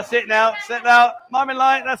 That's it now. Set out. Mum in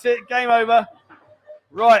light. That's it. Game over.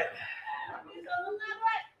 Right.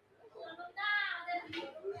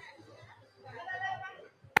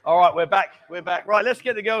 All right, we're back. We're back. Right, let's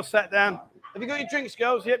get the girls sat down. Have you got your drinks,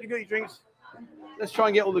 girls? Yep, you got your drinks. Let's try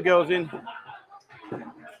and get all the girls in.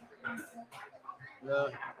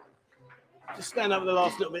 Just stand up with the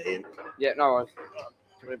last little bit in. Yeah, no worries.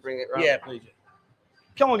 Can we bring it round? Yeah, please.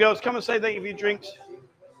 Come on, girls. Come and say thank you for your drinks.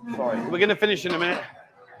 Sorry. We're going to finish in a minute.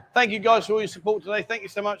 Thank you, guys, for all your support today. Thank you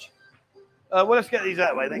so much. Well, let's get these out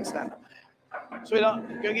of the way. Thanks, Stan. Sweetheart,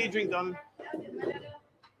 go get your drink done.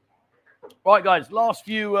 Right, guys. Last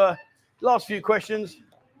few questions.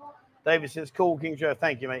 David says, "Cool, King Joe.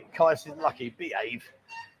 Thank you, mate." Kai says, "Lucky, behave."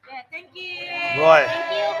 Yeah, thank you. Right.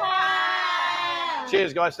 Thank you, Kai.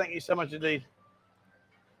 Cheers, guys. Thank you so much indeed.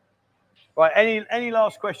 Right. Any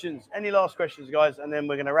last questions? Any last questions, guys? And then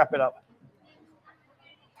we're going to wrap it up.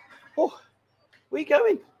 Oh, where are you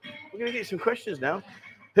going? We're going to get some questions now.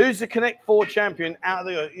 Who's the Connect 4 champion out of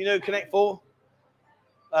the? You know Connect 4?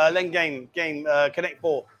 Len game. Connect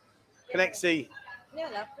 4. Connect C.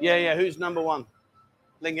 Yeah. Who's number one?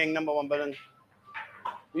 Len gang number one button.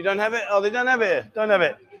 You don't have it? Oh, they don't have it here. Don't have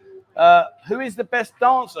it. Who is the best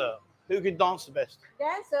dancer? Who can dance the best?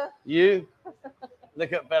 Dancer. You.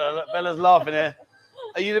 Look at Bella. Look, Bella's laughing here.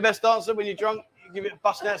 Are you the best dancer when you're drunk? You give it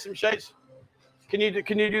busting out some shapes. Can you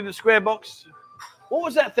do the square box? What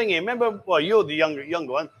was that thing here? Remember? Well, you're the younger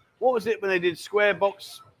one. What was it when they did square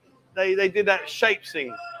box? They did that shape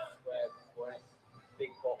thing.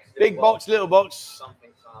 Big box, little box.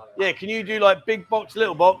 Yeah, can you do like big box,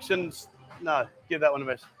 little box, and no, give that one a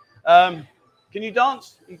miss. Can you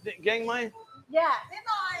dance? You gang mate? Yeah.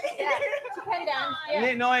 Yeah. She can dance. Yeah.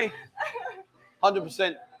 Nit noi.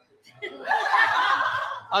 100%.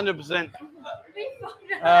 100%.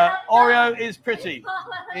 Oreo is pretty,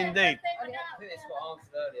 indeed. I think this got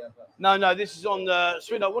answered earlier. But... No, this is on the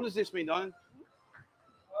sweetheart. What does this mean, darling?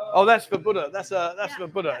 Oh, that's for Buddha. That's for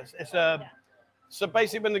Buddha. It's so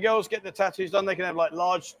basically when the girls get the tattoos done, they can have like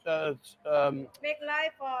large. Make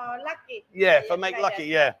life for lucky. Yeah, for make lucky.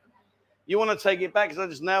 Yeah. You want to take it back because I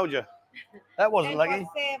just nailed you. That wasn't lucky.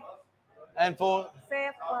 Safe. And for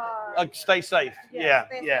Safe. stay safe. Yeah, Yeah,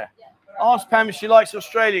 stay yeah. safe, Ask Pam if she likes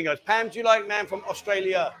Australian guys. Pam, do you like man from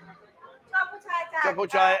Australia? ชอบผู้ชายจาก Chop or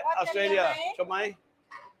chai, ออสเตรเลีย Australia. ไหม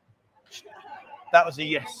Chop mai. That was a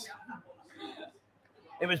yes.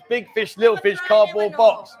 It was big fish, little fish, cardboard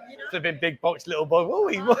box. It's a bit big box, little box. Oh,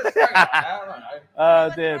 he was.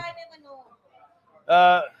 Dear.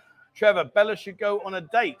 Trevor, Bella should go on a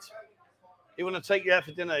date. You want to take you out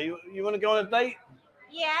for dinner? You want to go on a date?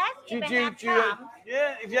 Yes, Do if I you, have do you, time.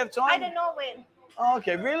 yeah, if you have time. I don't know when. Oh,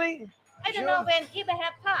 okay, really? I don't know when. If I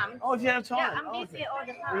have time. Oh, if you have time. Yeah, I'm Oh, busy okay. all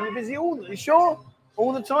the Are you time. busy you sure?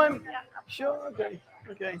 All the time? Sure, okay,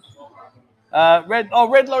 okay. Red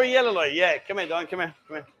lorry, yellow lorry. Yeah, come here, Don, come here.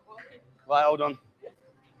 Right, hold on.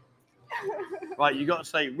 Right, you got to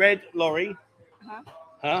say red lorry.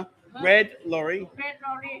 Huh? Red lorry. Red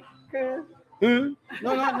lorry. Who?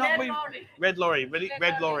 No, not Red we. lorry. Red lorry. Ready?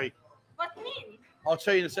 Red lorry. What mean? I'll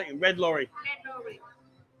tell you in a second. Red lorry. Red lorry.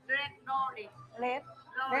 Red lorry. Red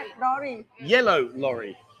Lorry. lorry. Yellow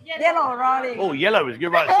lorry. Yellow lorry. Oh, yellow is good.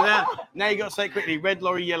 Right, so now you got to say it quickly. Red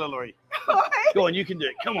lorry, yellow lorry. Go on, you can do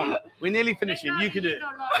it. Come on. We're nearly finishing. You can do it.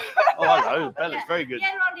 Oh, hello. Bella's very good.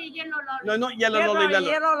 Yellow lorry. No, not yellow lorry.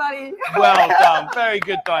 Yellow lorry. Well done. Very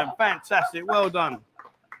good time. Fantastic. Well done.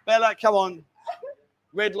 Bella, come on.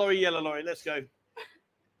 Red lorry, yellow lorry. Let's go.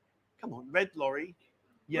 Come on. Red lorry,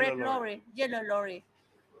 yellow Red lorry. lorry. Yellow lorry.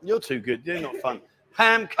 You're too good. You're not fun.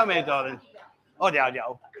 Pam, come here, darling. Oh, yeah.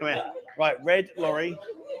 Come here. Right. Red lorry.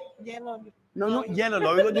 Yellow. No, not yellow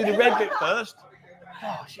lorry. We've got to do the red bit first.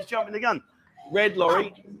 Oh, she's jumping the gun. Red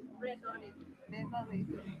lorry. Red lorry. Red lorry.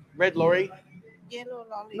 Red lorry. Yellow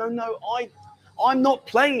lorry. No. I'm not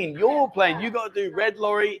playing. You're playing. You got to do red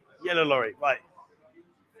lorry, yellow lorry. Right.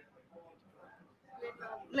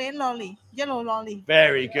 Red lorry. Yellow lorry.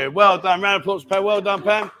 Very good. Well done. Round of applause, Pam. Well done,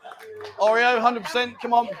 Pam. Oreo, 100%.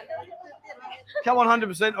 Come on. Come on,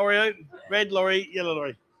 100%, Oreo. Red lorry, yellow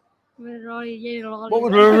lorry. Red lorry, yellow lorry. What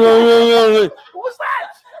was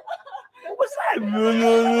that? What was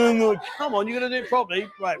that? Come on, you're going to do it properly.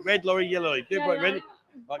 Right, red lorry, yellow lorry. Do it properly. Ready?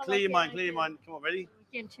 Right, clear your mind. Come on, ready?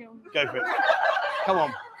 Go for it. Come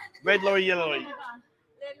on. Red lorry, yellow lorry.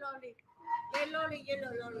 Red lorry. Red lorry.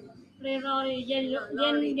 Yellow lorry. Red lorry, yellow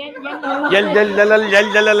lorry. Yellow lorry.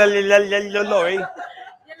 Yellow lorry.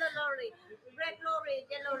 Red lorry.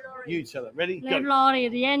 Yellow lorry. You tell it. Ready? Red Go. lorry,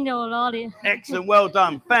 yellow lorry. Excellent. Well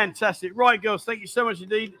done. Fantastic. Right, girls. Thank you so much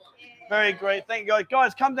indeed. Very great. Thank you, guys.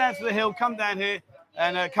 Guys, come down to the hill. Come down here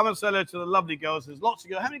and come and say hello to the lovely girls. There's lots of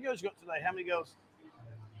girls. How many girls you got today? How many girls?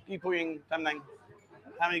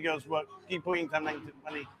 How many girls work? How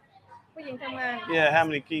many? ผู้หญิงทำงาน Yeah, how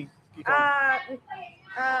many? 15? 15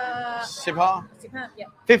 yeah.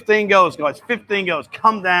 15 girls, guys. 15 girls.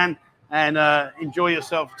 Come down and enjoy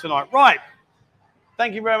yourself tonight. Right.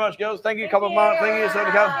 Thank you very much, girls. Thank you, couple of Mark. Thank you, so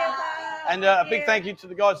much. And a big thank you to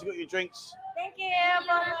the guys who got your drinks. Thank you for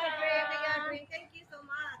my drink. Thank you so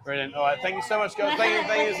much. Brilliant. All right. Thank you so much, girls. Thank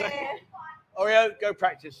you. Oreo, go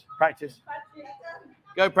practice.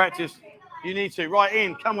 Go practice. You need to. Right,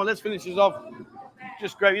 Ian, come on. Let's finish this off.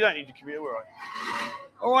 Just grab. You don't need to commute. All right.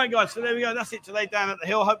 All right, guys. So there we go. That's it today down at the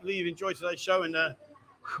hill. Hopefully you've enjoyed today's show and got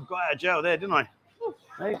out of jail there, didn't I?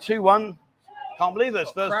 Hey, 2-1. Can't believe those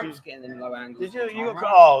first Cramps getting in low angles. Did you? You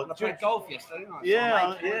got I played golf yesterday. Didn't I?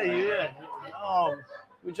 Yeah. Oh,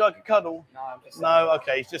 would you like a cuddle? No, I'm just No.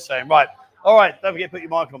 Okay, he's just saying. Right. All right. Don't forget to put your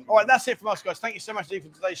mic on. All right. That's it from us, guys. Thank you so much indeed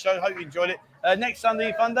for today's show. Hope you enjoyed it. Next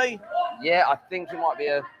Sunday, Funday. Yeah, I think it might be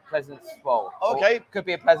a pleasant. Well, Okay. could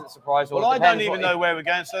be a pleasant surprise. Well, I don't even know where we're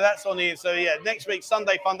going, so that's on here. So yeah, next week,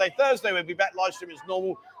 Sunday, Funday, Thursday, we'll be back live stream as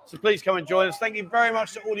normal. So please come and join us. Thank you very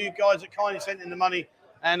much to all of you guys that kindly sent in the money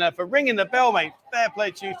and for ringing the bell, mate. Fair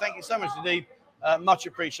play to you. Thank you so much indeed. Much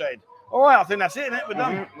appreciated. All right, I think that's it, isn't it? We're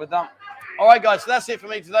done. We're done. All right, guys. So that's it for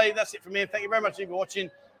me today. That's it for me. Thank you very much for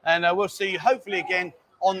watching, and we'll see you hopefully again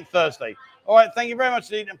on Thursday. All right. Thank you very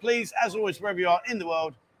much indeed, and please, as always, wherever you are in the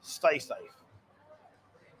world, stay safe.